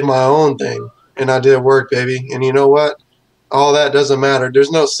 I played my own thing and I did work, baby. And you know what? All that doesn't matter.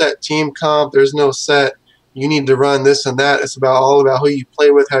 There's no set team comp. There's no set. You need to run this and that. It's all about who you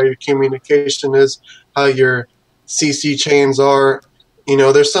play with, how your communication is, how your CC chains are. You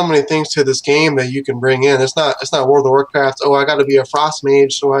know, there's so many things to this game that you can bring in. It's not World of Warcraft. Oh, I got to be a frost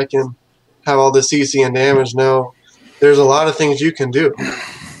mage so I can have all the CC and damage. No, there's a lot of things you can do.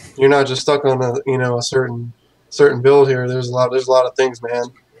 You're not just stuck on a certain build here. There's a lot of things, man.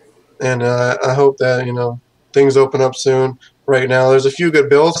 And I hope that things open up soon. Right now, there's a few good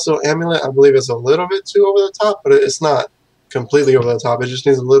builds. So Amulet, I believe, is a little bit too over the top, but it's not completely over the top. It just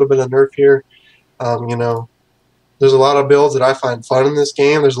needs a little bit of nerf here. There's a lot of builds that I find fun in this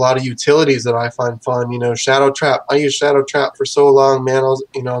game. There's a lot of utilities that I find fun. Shadow Trap. I used Shadow Trap for so long, man. I was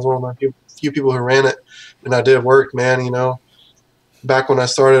one of my few people who ran it, and I did work, man. Back when I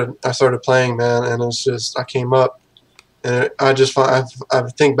started playing, man, and it's just I came up, and I just find I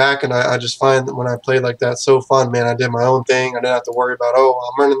think back, and I just find that when I played like that, so fun, man. I did my own thing. I didn't have to worry about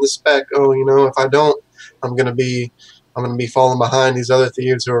I'm running this spec. If I don't, I'm gonna be falling behind these other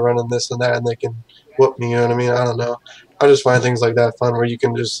thieves who are running this and that, and they can whoop me. You know what I mean? I don't know. I just find things like that fun, where you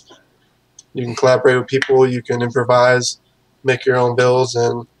can collaborate with people, you can improvise, make your own builds,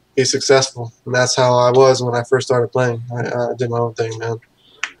 and be successful. And that's how I was when I first started playing. I did my own thing, man.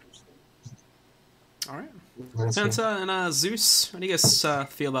 All right. That's it. Santa and Zeus, what do you guys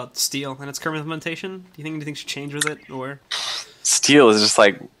feel about Steel and its current implementation? Do you think anything should change with it, or? Steel is just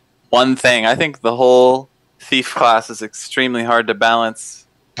like one thing. I think the whole thief class is extremely hard to balance,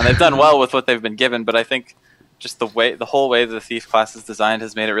 and they've done well with what they've been given. But I think just the whole way the thief class is designed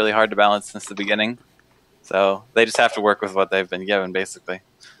has made it really hard to balance since the beginning. So they just have to work with what they've been given, basically.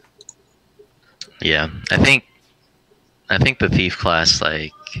 Yeah, I think the thief class,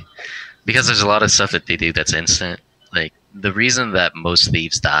 like, because there's a lot of stuff that they do that's instant. Like, the reason that most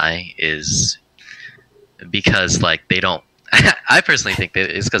thieves die is because, like, they don't. I personally think that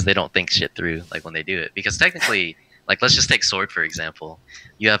it's because they don't think shit through, like, when they do it. Because technically, like, let's just take Sword for example.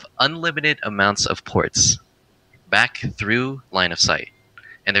 You have unlimited amounts of ports back through line of sight,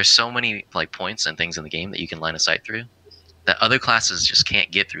 and there's so many like points and things in the game that you can line of sight through that other classes just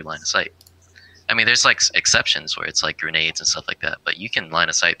can't get through line of sight. I mean, there's like exceptions where it's like grenades and stuff like that, but you can line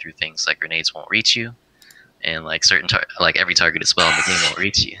of sight through things like grenades won't reach you, and like like every targeted spell in the game won't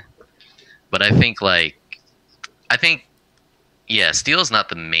reach you. But I think yeah, Steel is not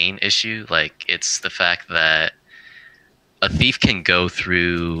the main issue. Like, it's the fact that a thief can go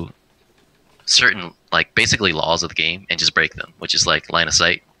through certain, like, basically laws of the game and just break them, which is like line of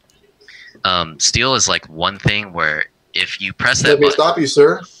sight. Steel is like one thing where if you press that Let me button, stop you,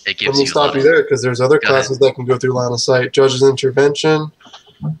 sir. it gives Let me you stop you there, because there's other classes that can go through line of sight. Judge's Intervention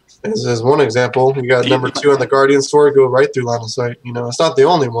is one example. You got number 2 on the Guardian Sword, go right through line of sight. You know, it's not the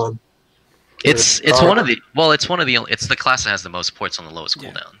only one. It's one of the it's the class that has the most ports on the lowest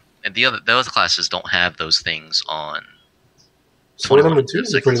cooldown, and the other classes don't have those things on. Sword number 2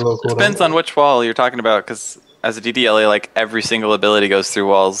 is a pretty low cooldown. Depends on which wall you're talking about, because as a DDLA, like every single ability goes through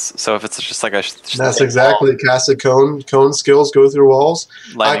walls. So if it's just like a that's exactly casted cone skills go through walls.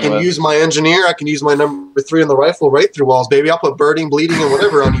 I can use my engineer. I can use my number 3 on the rifle right through walls, baby. I'll put birding, bleeding, and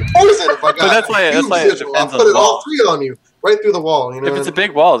whatever on you. Poison if I got. But that's why it depends I'll put it all 3 on you right through the wall. You know, if it's a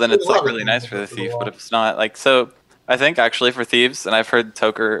big wall, then it's like really nice for the thief. But if it's not, like, so I think actually for thieves, and I've heard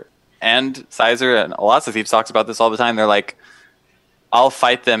Toker and Sizer and lots of thieves talks about this all the time. They're like, I'll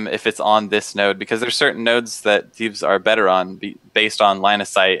fight them if it's on this node, because there's certain nodes that thieves are better on based on line of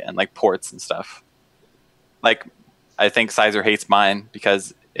sight and like ports and stuff. Like, I think Sizer hates mine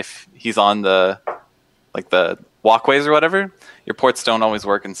because if he's on the walkways or whatever, your ports don't always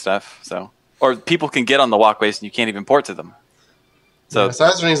work and stuff. So, or people can get on the walkways and you can't even port to them. So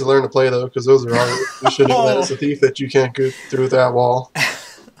Sizer needs to learn to play though, because those are all you shouldn't let as a thief that you can't go through that wall.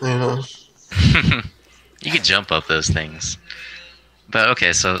 You know, you could jump up those things. But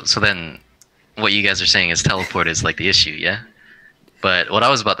okay, so then what you guys are saying is teleport is like the issue, yeah? But what I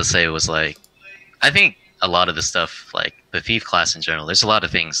was about to say was like, I think a lot of the stuff, like the thief class in general, there's a lot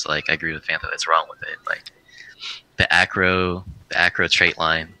of things, like I agree with Phantom that's wrong with it. Like the acro trait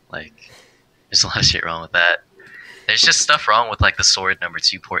line, like there's a lot of shit wrong with that. There's just stuff wrong with like the sword number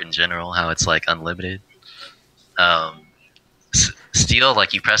 2 port in general, how it's like unlimited. Steel,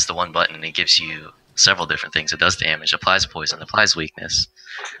 like you press the one button and it gives you several different things. It does damage, applies poison, applies weakness,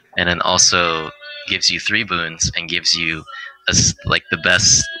 and then also gives you 3 boons and gives you like the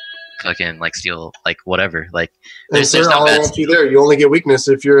best fucking like steel, like whatever. Like there's no bad. I want you there. You only get weakness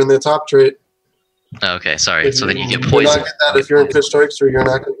if you're in the top trait. Okay, sorry. So then you get poison. You not get that if you're in Pitch Strikes or you're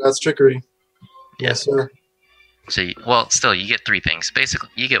not. That's trickery. Yes, sir. So still you get 3 things. Basically,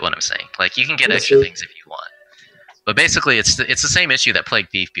 you get what I'm saying. Like you can get extra things if you want. But basically, it's the same issue that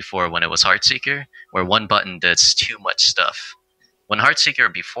plagued Thief before when it was Heartseeker, where one button does too much stuff. When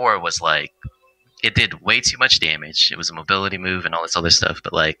Heartseeker before was like, it did way too much damage. It was a mobility move and all this other stuff.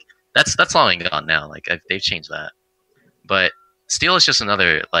 But like, that's long gone now. Like they've changed that. But Steel is just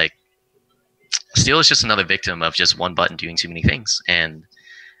another victim of just one button doing too many things. And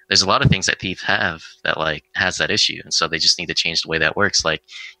there's a lot of things that Thief have that like has that issue, and so they just need to change the way that works. Like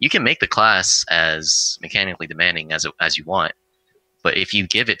you can make the class as mechanically demanding as you want, but if you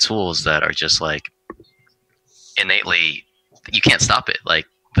give it tools that are just like innately, you can't stop it. Like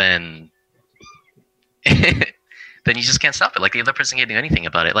then you just can't stop it. Like the other person can't do anything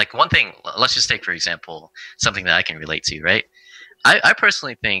about it. Like one thing, let's just take for example something that I can relate to. Right, I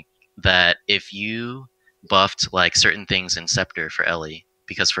personally think that if you buffed like certain things in Scepter for Ellie,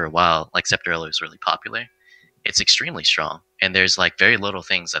 because for a while, like Scepter Ellie was really popular, it's extremely strong, and there's like very little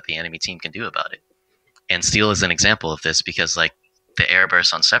things that the enemy team can do about it. And Steel is an example of this because like the air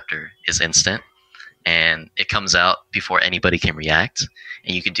burst on Scepter is instant, and it comes out before anybody can react,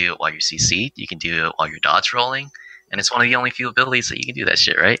 and you can do it while you're CC'd, you can do it while you're dodge rolling, and it's one of the only few abilities that you can do that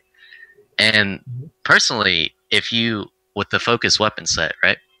shit, right? And personally, if you, with the focus weapon set,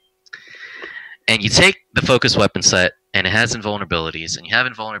 right, and you take the focus weapon set and it has invulnerabilities, and you have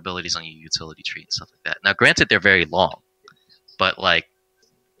invulnerabilities on your utility tree and stuff like that. Now, granted, they're very long, but like,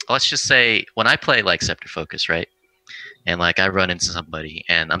 let's just say when I play like Scepter Focus, right, and like I run into somebody,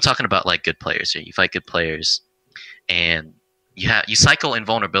 and I'm talking about like good players here. You fight good players, and you cycle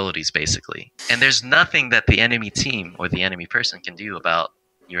invulnerabilities basically, and there's nothing that the enemy team or the enemy person can do about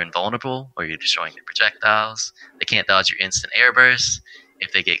you're invulnerable or you're destroying their projectiles. They can't dodge your instant air bursts.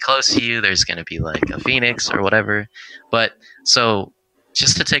 If they get close to you, there's going to be like a Phoenix or whatever. But so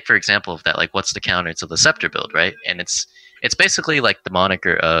just to take for example of that, like what's the counter to the Scepter build, right? And it's basically like the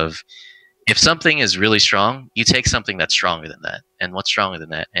moniker of if something is really strong, you take something that's stronger than that. And what's stronger than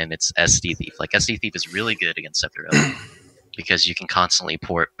that? And it's SD Thief. Like SD Thief is really good against Scepter because you can constantly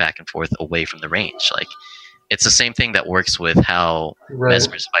port back and forth away from the range. Like it's the same thing that works with how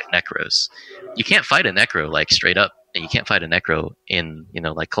Mesmers fight Necros. You can't fight a Necro like straight up. And you can't fight a Necro in,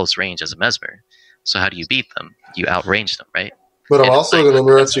 like close range as a Mesmer. So how do you beat them? You outrange them, right? But I'm also going to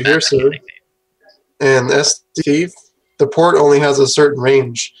interrupt you here, sir. And SD, the port only has a certain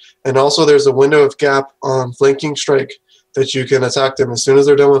range. And also there's a window of gap on Flanking Strike that you can attack them. As soon as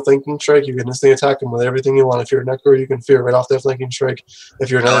they're done with Flanking Strike, you can instantly attack them with everything you want. If you're a Necro, you can fear right off that Flanking Strike. If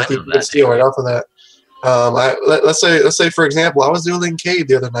you're another thief, you can steal right off of that. Let's say, for example, I was dueling Cade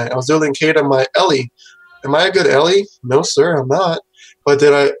the other night. I was dueling Cade on my Ellie. Am I a good Ellie? No, sir, I'm not. But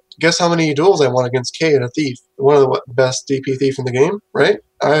did I guess how many duels I won against Cade, a thief, one of the best DP thief in the game? Right?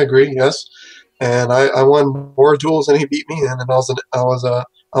 I agree. Yes, and I won more duels than he beat me in, and I was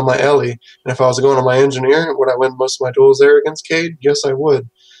on my Ellie. And if I was going on my engineer, would I win most of my duels there against Cade? Yes, I would.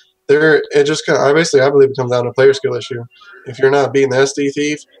 It just kind of, I believe it comes down to a player skill issue. If you're not beating the SD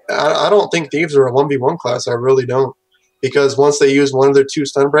thief, I don't think thieves are a 1v1 class. I really don't. Because once they use one of their 2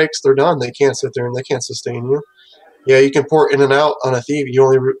 stun breaks, they're done. They can't sit there and they can't sustain you. Yeah, you can port in and out on a thief.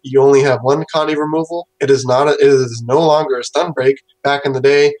 You only have 1 Connie removal. It is no longer a stun break. Back in the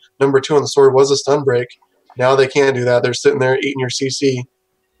day, number 2 on the sword was a stun break. Now they can't do that. They're sitting there eating your CC.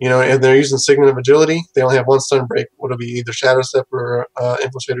 And they're using Signet of Agility. They only have 1 stun break. It'll be either Shadow Step or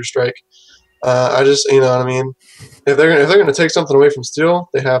Infiltrator Strike. I just, you know what I mean? If they're going to take something away from Steel,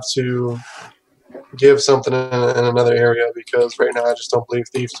 they have to give something in another area, because right now I just don't believe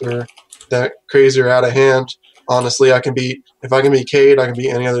thieves are that crazy or out of hand. Honestly, if I can beat Cade, I can beat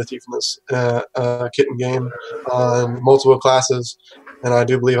any other thief in this kitten game on multiple classes, and I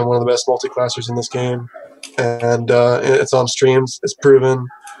do believe I'm one of the best multi-classers in this game. And it's on streams. It's proven.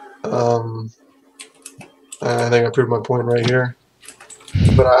 I think I proved my point right here.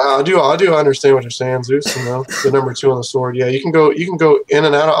 But I do understand what you're saying, Zeus. The number 2 on the sword. Yeah, you can go in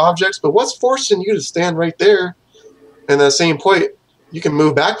and out of objects, but what's forcing you to stand right there? And that same point, you can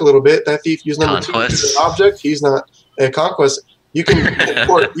move back a little bit. That thief used number 2 as an object. He's not a conquest. You can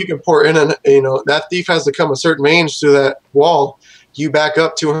port in, and that thief has to come a certain range to that wall. You back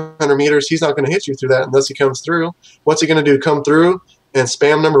up 200 meters. He's not going to hit you through that unless he comes through. What's he going to do? Come through and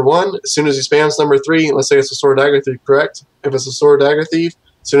spam number 1. As soon as he spams number 3, let's say it's a sword dagger thief, correct? If it's a sword dagger thief,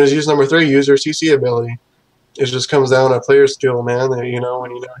 as soon as you use number 3, use your CC ability. It just comes down to player skill, man. When he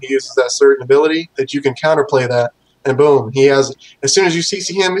uses that certain ability, that you can counterplay that, and boom, he has. As soon as you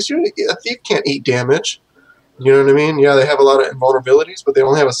CC him, a thief can't eat damage. You know what I mean? Yeah, they have a lot of invulnerabilities, but they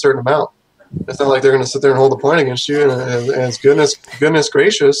only have a certain amount. It's not like they're going to sit there and hold the point against you. And it's goodness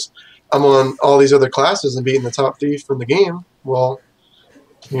gracious, I'm on all these other classes and beating the top thief from the game. Well,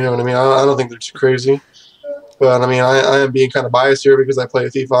 you know what I mean? I don't think they're too crazy. But, I mean, I am being kind of biased here because I play a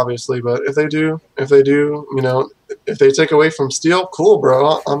thief, obviously. But if they do, if they take away from Steel, cool,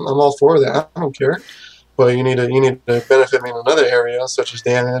 bro. I'm all for that. I don't care. But you need to benefit me in another area, such as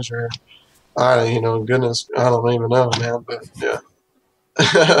damage or, goodness, I don't even know, man. But, yeah.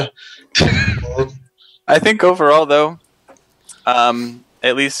 I think overall, though,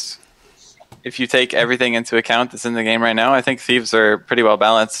 at least if you take everything into account that's in the game right now, I think thieves are pretty well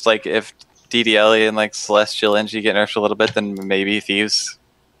balanced. Like, if DDLE and like Celestial Engie get nerfed a little bit, then maybe thieves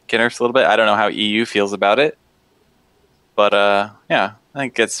get nerfed a little bit. I don't know how EU feels about it, but yeah, I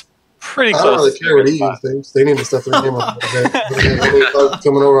think it's pretty close. I don't really care what EU thinks. They need to step their game up a bit.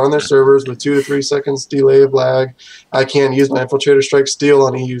 Coming over on their servers with 2 to 3 seconds delay of lag. I can't use my Infiltrator Strike Steel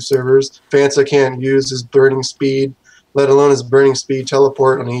on EU servers. Fanta can't use his burning speed, let alone his burning speed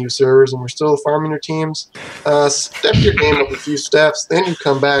teleport on EU servers, and we're still farming your teams. Step your game up a few steps, then you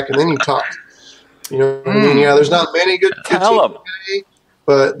come back, and then you talk. You know what I mean? Yeah, there's not many good teams today,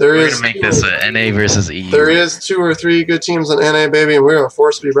 but there is. We're going to make this a NA versus EU. There is 2 or 3 good teams in NA, baby, and we're a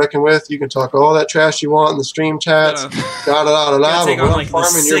force to be reckoned with. You can talk all that trash you want in the stream chats. Da-da-da-da-da. But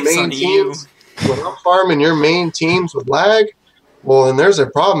when I'm farming your main teams with lag, well, then there's a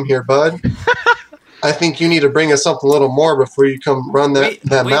problem here, bud. I think you need to bring us something a little more before you come run that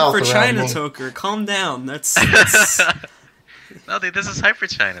mouth for around China me. Toker. Calm down. That's No, dude, this is Hyper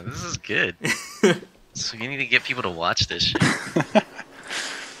China. This is good. So you need to get people to watch this shit.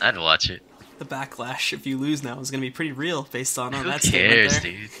 I'd watch it. the backlash if you lose now is going to be pretty real based on Who that cares,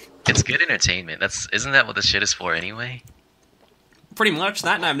 statement there. dude? It's good entertainment. Isn't that what the shit is for anyway? Pretty much.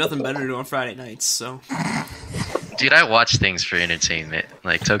 That and I have nothing better to do on Friday nights, so. Dude, I watch things for entertainment.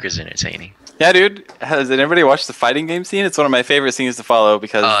 Like, Toker's entertaining. Yeah, dude. Has anybody watched the fighting game scene? It's one of my favorite scenes to follow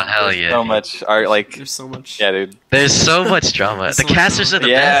because there's so much art. Like, there's so much. Yeah, dude. There's so much drama. The so much casters are the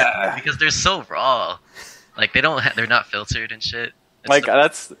drama. best because they're so raw. Like, they're not filtered and shit.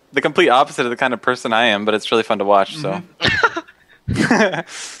 That's the complete opposite of the kind of person I am, but it's really fun to watch. So.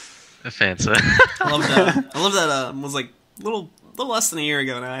 Fancy. I love that. I love that. Was like little less than a year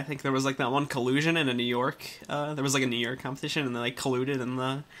ago now. I think there was like that one collusion in New York. There was like a New York competition, and they like colluded, and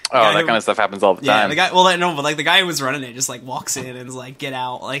that kind of stuff happens all the time. The guy. Well, but like the guy who was running it just like walks in and is like, "Get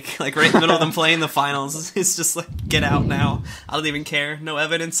out!" Like right in the middle of them playing the finals. It's just like, "Get out now! I don't even care. No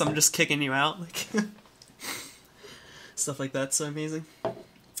evidence. I'm just kicking you out." Like stuff like that's so amazing.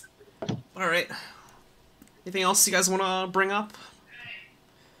 All right. Anything else you guys want to bring up?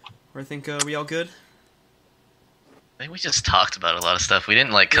 Or I think we all good? think we just talked about a lot of stuff. We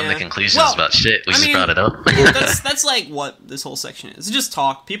didn't like come Yeah. to conclusions Well, about shit. We I just mean, brought it up. that's like what this whole section is. It's just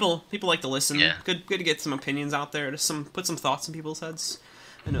talk. People like to listen. Yeah. Good to get some opinions out there. To put some thoughts in people's heads.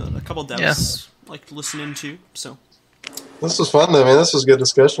 I know a couple devs like listening too. So This was fun though, man. This was good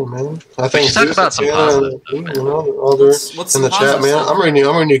discussion, man. I think should talk Zeus about some and positive Fiona, stuff, you know, all there What's in some the chat, positive man. stuff? I'm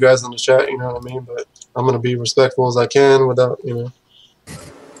reading you guys in the chat. You know what I mean? But I'm gonna be respectful as I can without, you know.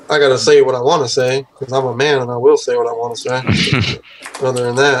 I gotta say what I want to say because I'm a man and I will say what I want to say. Other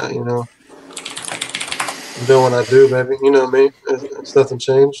than that, you know, I'm doing what I do, baby. You know me. It's nothing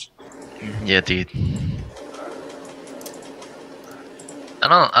changed. Yeah, dude.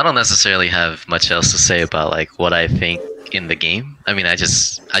 I don't necessarily have much else to say about like what I think in the game. I mean, I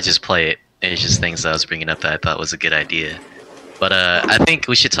just play it. It's just things that I was bringing up that I thought was a good idea. But I think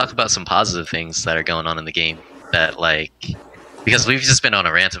we should talk about some positive things that are going on in the game. That like, because we've just been on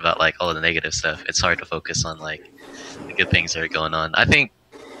a rant about like all of the negative stuff. It's hard to focus on like the good things that are going on. I think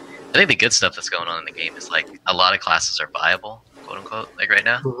the good stuff that's going on in the game is like a lot of classes are viable, quote unquote, like right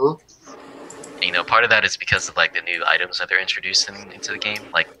now. Mm-hmm. And, you know, part of that is because of like the new items that they're introducing into the game.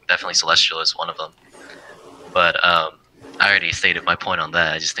 Like definitely Celestial is one of them. But I already stated my point on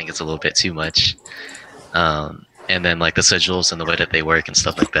that. I just think it's a little bit too much. And then like the sigils and the way that they work and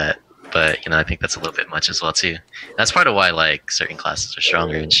stuff like that. But you know, I think that's a little bit much as well too. That's part of why like certain classes are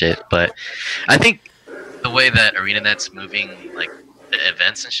stronger and shit. But I think the way that ArenaNet's moving, like the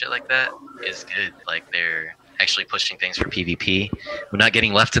events and shit like that, is good. Like they're actually pushing things for PvP. We're not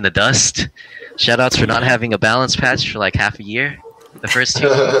getting left in the dust. Shoutouts for not having a balance patch for like half a year. The first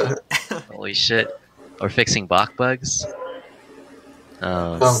 2 holy shit. Or fixing block bugs.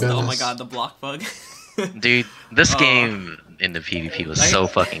 oh my god, the block bug. Dude, this game in the PvP was so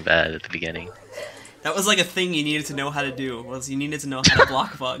fucking bad at the beginning. That was like a thing you needed to know how to do. Was you needed to know how to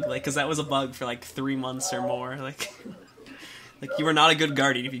block bug, like, because that was a bug for like 3 months or more. Like you were not a good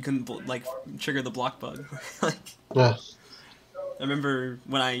guardian if you couldn't like trigger the block bug. Like, Yeah. I remember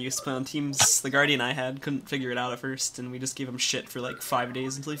when I used to play on teams, the guardian I had couldn't figure it out at first, and we just gave him shit for like 5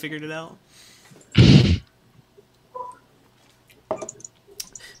 days until he figured it out.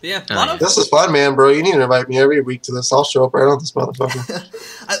 But yeah, a lot of This is fun, man, bro. You need to invite me every week to this. I'll show up right on this motherfucker.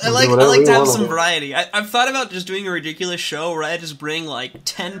 I like to have some variety. I've thought about just doing a ridiculous show where I just bring like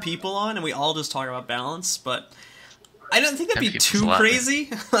 10 people on and we all just talk about balance, but I don't think that'd be too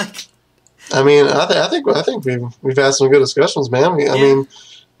crazy. Like, I mean, I think we've had some good discussions, man. I mean,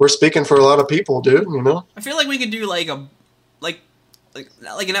 we're speaking for a lot of people, dude. You know. I feel like we could do like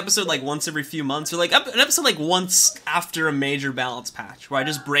an episode like once every few months, or like an episode like once after a major balance patch, where I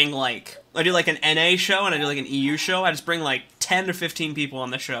just bring like I do like an NA show and I do like an EU show. I just bring like 10 to 15 people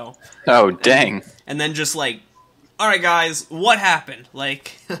on the show. Oh dang! And then just like, all right, guys, what happened?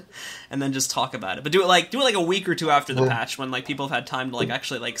 Like, and then just talk about it. But do it like a week or two after the patch, when like people have had time to like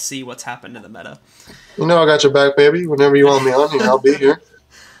actually like see what's happened in the meta. You know, I got your back, baby. Whenever you want me on here, I'll be here.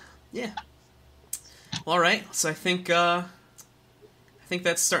 Yeah. All right. So I think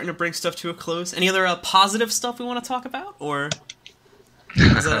that's starting to bring stuff to a close. Any other positive stuff we want to talk about, or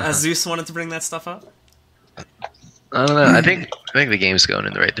has Zeus wanted to bring that stuff up? I don't know. I think the game's going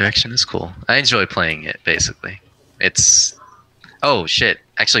in the right direction. It's cool. I enjoy playing it. Basically, it's shit.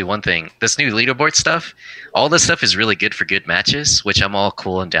 Actually, one thing. This new leaderboard stuff. All this stuff is really good for good matches, which I'm all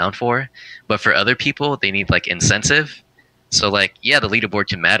cool and down for. But for other people, they need like incentive. So like, yeah, the leaderboard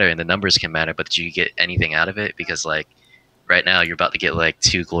can matter and the numbers can matter, but do you get anything out of it? Because like, right now you're about to get like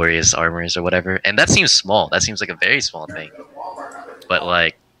 2 glorious armors or whatever, and that seems small. That seems like a very small thing. But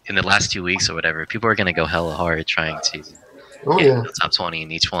like in the last 2 weeks or whatever, people are gonna go hella hard trying to get the top 20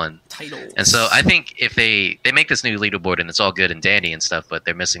 in each one. Titles. And so I think if they make this new leaderboard and it's all good and dandy and stuff, but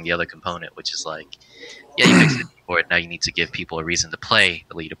they're missing the other component, which is like, yeah, you fix the leaderboard, now you need to give people a reason to play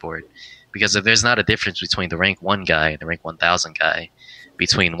the leaderboard. Because if there's not a difference between the rank 1 guy and the rank 1000 guy,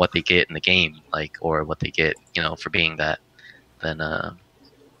 between what they get in the game, like, or what they get, you know, for being that, then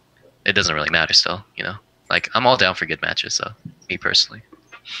it doesn't really matter still, you know? Like, I'm all down for good matches, so, me personally.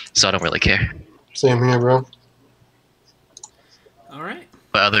 So I don't really care. Same here, bro. All right.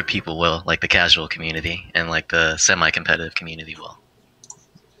 But other people will, like the casual community and like the semi-competitive community will.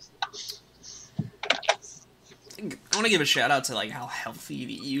 I want to give a shout out to like how healthy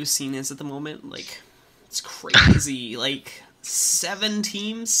the EU scene is at the moment. Like, it's crazy. Like, 7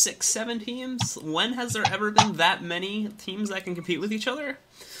 teams. When has there ever been that many teams that can compete with each other?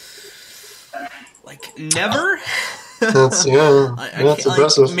 Like, never? That's that's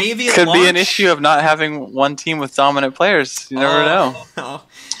impressive. Like, maybe Could be an issue of not having one team with dominant players. You never know. I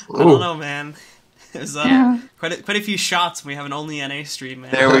don't know, man. There's quite a few shots. We have an only NA stream,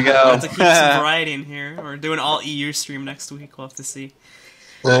 man. There we go. We'll have to keep some variety in here. We're doing all EU stream next week. We'll have to see.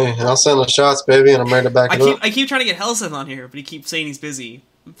 Hey, I'll send the shots, baby, and I'm ready to back it up. I keep trying to get Helseth on here, but he keeps saying he's busy.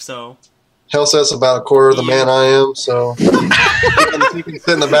 So Helseth's about a quarter of the man I am, so he can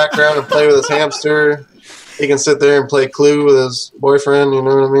sit in the background and play with his hamster. He can sit there and play Clue with his boyfriend. You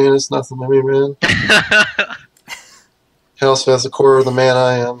know what I mean? It's nothing to me, man. Helseth's a quarter of the man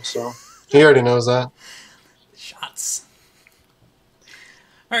I am, so he already knows that. Shots.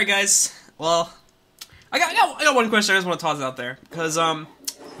 All right, guys. Well, I got one question I just want to toss out there because I'm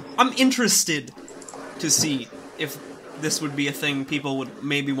interested to see if this would be a thing people would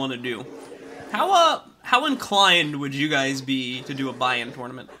maybe want to do. How inclined would you guys be to do a buy-in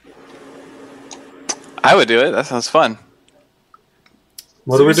tournament? I would do it. That sounds fun.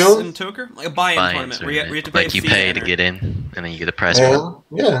 What are we Zoose doing? and Toker? Like a buy-in tournament where you have to pay like you a fee pay to enter. get in, and then you get the prize pool.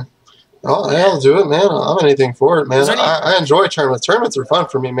 Yeah. I'll do it, man. I'm anything for it, man. Is there any- I enjoy tournaments. Tournaments are fun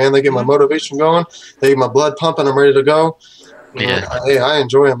for me, man. They get my motivation going. They get my blood pumping. I'm ready to go. Yeah. I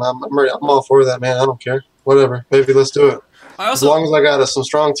enjoy them. I'm ready. I'm all for that, man. I don't care. Whatever. Baby, let's do it. As long as I got some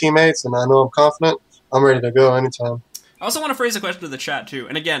strong teammates and I know I'm confident, I'm ready to go anytime. I also want to phrase a question to the chat, too.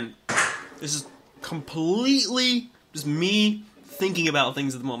 And again, this is completely just me thinking about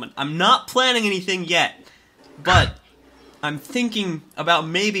things at the moment. I'm not planning anything yet, but I'm thinking about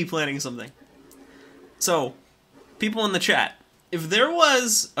maybe planning something. So, people in the chat, if there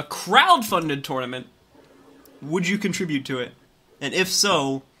was a crowd-funded tournament, would you contribute to it? And if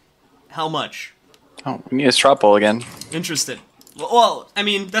so, how much? Oh, we need a straw poll again. Interested. Well, I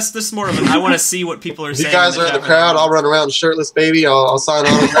mean, that's more of an I want to see what people are If saying. you guys are in the crowd, I'll run around shirtless, baby. I'll sign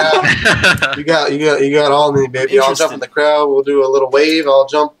autographs. you got all me, baby. I'll jump in the crowd. We'll do a little wave. I'll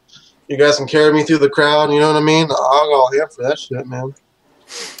jump. You guys can carry me through the crowd. You know what I mean? I'll go all here for that shit, man.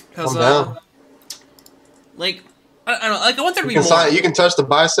 I'm down. Like, I don't know. Like, I want there to be more. You can touch the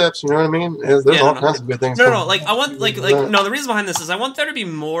biceps. You know what I mean? There's all kinds of good things. No. Like, I want no. The reason behind this is I want there to be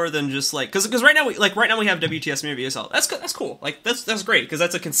more than just like because right now we have WTS maybe VSL. That's cool. Like that's great because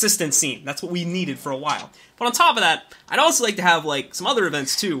that's a consistent scene. That's what we needed for a while. But on top of that, I'd also like to have like some other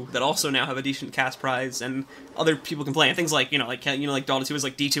events too that also now have a decent cash prize and other people can play and things like like Dota 2 is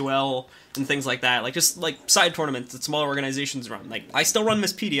like D2L and things like that. Like just like side tournaments that smaller organizations run. Like I still run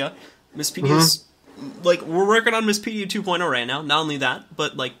Misspedia. Mispedia's like we're working on Misspedia 2.0 right now. Not only that,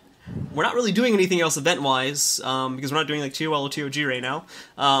 but like we're not really doing anything else event-wise because we're not doing like TOL or TOG right now.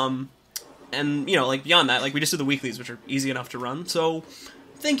 And like beyond that, like we just do the weeklies, which are easy enough to run. So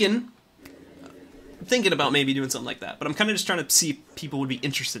thinking about maybe doing something like that. But I'm kind of just trying to see if people would be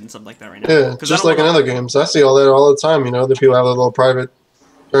interested in something like that right now. Yeah, just like in other games. I see all that all the time. The people have their little private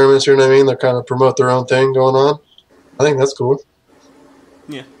tournaments. You know what I mean? They kind of promote their own thing going on. I think that's cool.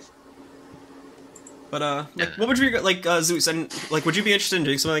 Yeah. But what would you like, Zoose? And like, would you be interested in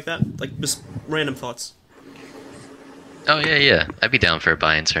doing something like that? Like, just random thoughts. Oh yeah. I'd be down for a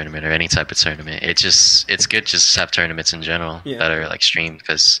buy-in tournament or any type of tournament. It's good just to have tournaments in general that are like streamed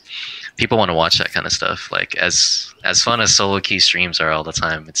because people want to watch that kind of stuff. Like as fun as solo key streams are all the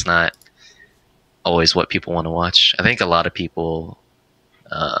time, it's not always what people want to watch. I think a lot of people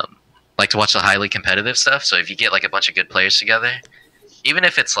like to watch the highly competitive stuff. So if you get like a bunch of good players together, even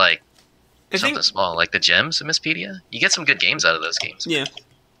if it's like something small, like the gems in Misspedia, you get some good games out of those games. Yeah.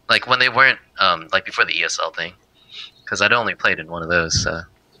 Like when they weren't like before the ESL thing, because I'd only played in one of those. So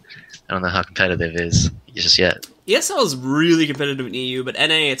I don't know how competitive it is just yet. ESL is really competitive in EU, but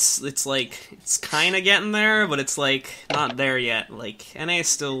NA it's like it's kind of getting there, but it's like not there yet. Like NA is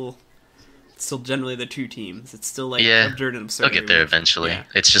still generally the two teams. It's still like absurd and absurd. They'll get there eventually. Yeah.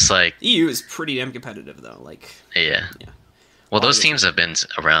 It's just like EU is pretty damn competitive though. Like yeah. Well, those teams have been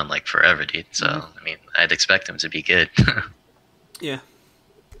around like forever, dude. So I mean, I'd expect them to be good. Yeah.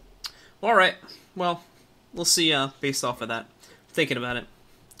 All right. Well, we'll see. Based off of that, thinking about it,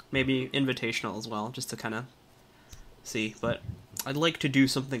 maybe invitational as well, just to kind of see. But I'd like to do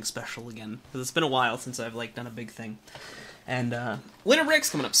something special again because it's been a while since I've like done a big thing. And winter break's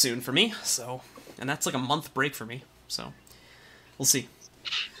coming up soon for me, and that's like a month break for me. So we'll see.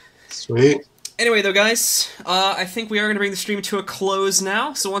 Sweet. Anyway, though, guys, I think we are going to bring the stream to a close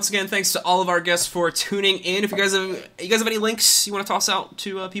now. So once again, thanks to all of our guests for tuning in. If you guys have any links you want to toss out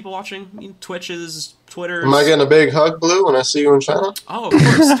to people watching, Twitches, Twitters. Am I getting a big hug, Blue, when I see you in China? Oh, of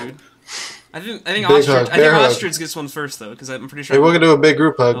course, dude. I think Ostrich gets one first though, because I'm pretty sure. Hey, we're gonna do a big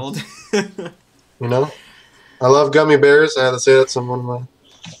group hug. I love gummy bears. I had to say that to one of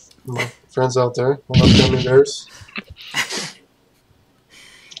my friends out there. I love gummy bears.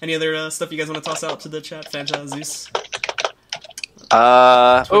 Any other stuff you guys want to toss out to the chat, Phantaram, Zoose?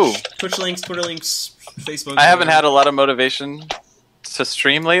 Twitch links, Twitter links, Facebook. I haven't had a lot of motivation to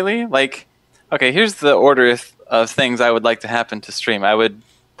stream lately. Like, okay, here's the order of things I would like to happen to stream. I would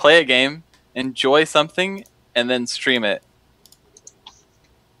play a game, enjoy something, and then stream it.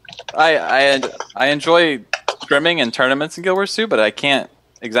 I enjoy scrimming and tournaments in Guild Wars 2, but I can't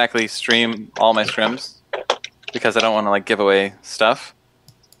exactly stream all my scrims because I don't want to like give away stuff.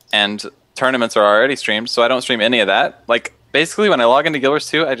 And tournaments are already streamed, so I don't stream any of that. Like basically, when I log into Guild Wars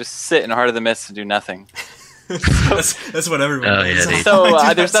 2, I just sit in Heart of the Mist and do nothing. That's what everyone does. Yeah,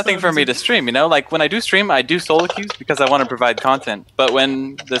 So there's nothing for me to stream, you know? Like, when I do stream, I do solo queues because I want to provide content. But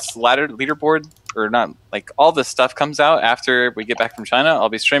when this leaderboard, or not, like, all this stuff comes out after we get back from China, I'll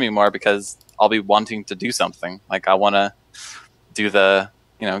be streaming more because I'll be wanting to do something. Like, I want to do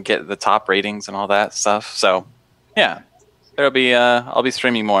get the top ratings and all that stuff. So, yeah, I'll be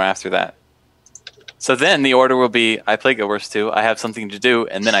streaming more after that. So then the order will be, I play Guild Wars 2, I have something to do,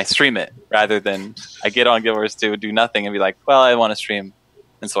 and then I stream it, rather than I get on Guild Wars 2, do nothing, and be like, well, I want to stream,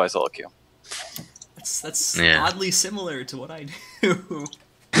 and so I solo queue. That's oddly similar to what I do.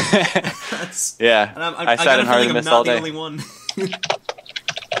 Yeah, and I sat in Heart of the Mist all day. I'm not the only one.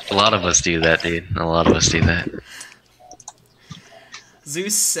 A lot of us do that, dude. A lot of us do that.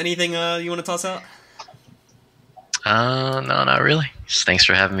 Zoose, anything you want to toss out? No, not really. Just thanks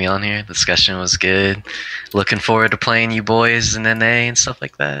for having me on here. The discussion was good. Looking forward to playing you boys in NA and stuff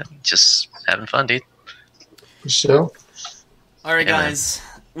like that. Just having fun, dude. So, all right, guys.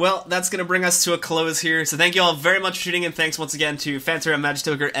 Well, that's going to bring us to a close here. So thank you all very much for tuning in. Thanks once again to Phantaram, Magic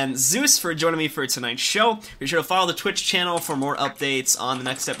Toker, and Zoose for joining me for tonight's show. Be sure to follow the Twitch channel for more updates on the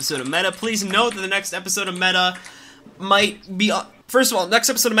next episode of Meta. Please note that the next episode of Meta might be... First of all, next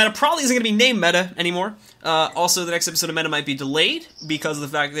episode of Meta probably isn't going to be named Meta anymore. Also, the next episode of Meta might be delayed because of the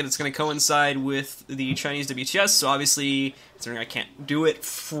fact that it's going to coincide with the Chinese WTS, so obviously, considering I can't do it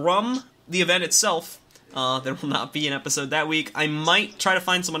from the event itself, there will not be an episode that week. I might try to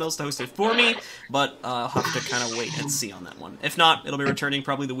find someone else to host it for me, but I'll have to kind of wait and see on that one. If not, it'll be returning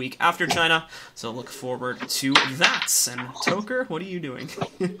probably the week after China, so look forward to that. And Toker, what are you doing?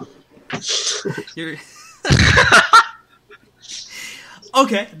 You're...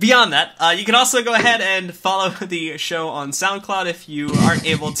 Okay, beyond that, you can also go ahead and follow the show on SoundCloud if you aren't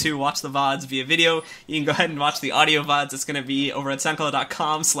able to watch the VODs via video. You can go ahead and watch the audio VODs. It's going to be over at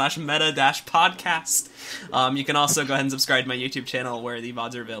soundcloud.com/meta-podcast. You can also go ahead and subscribe to my YouTube channel where the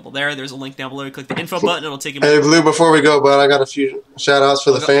VODs are available there. There's a link down below. You click the info button, it'll take you... Hey, Blue, before we go, bud, I got a few shout-outs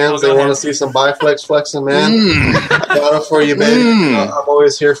for the fans. They want to see some Biflex flexing, man. Shout out for you, baby. I'm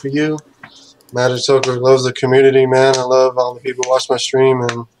always here for you. Magic Toker loves the community, man. I love all the people who watch my stream,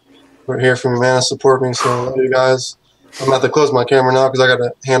 and we're here for me, man, to support me. So I love you guys. I'm about to close my camera now because I got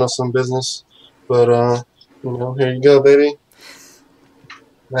to handle some business. But, here you go, baby.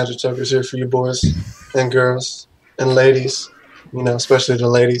 Magic Toker's here for you boys and girls and ladies. Especially the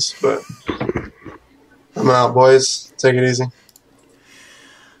ladies. But I'm out, boys. Take it easy.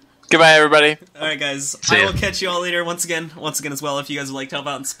 Goodbye, everybody. All right, guys. I will catch you all later. Once again as well, if you guys would like to help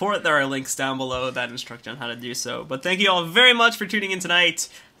out and support, there are links down below that instruct you on how to do so. But thank you all very much for tuning in tonight,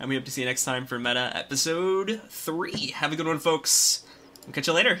 and we hope to see you next time for Meta Episode 3. Have a good one, folks. We'll catch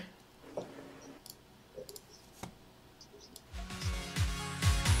you later.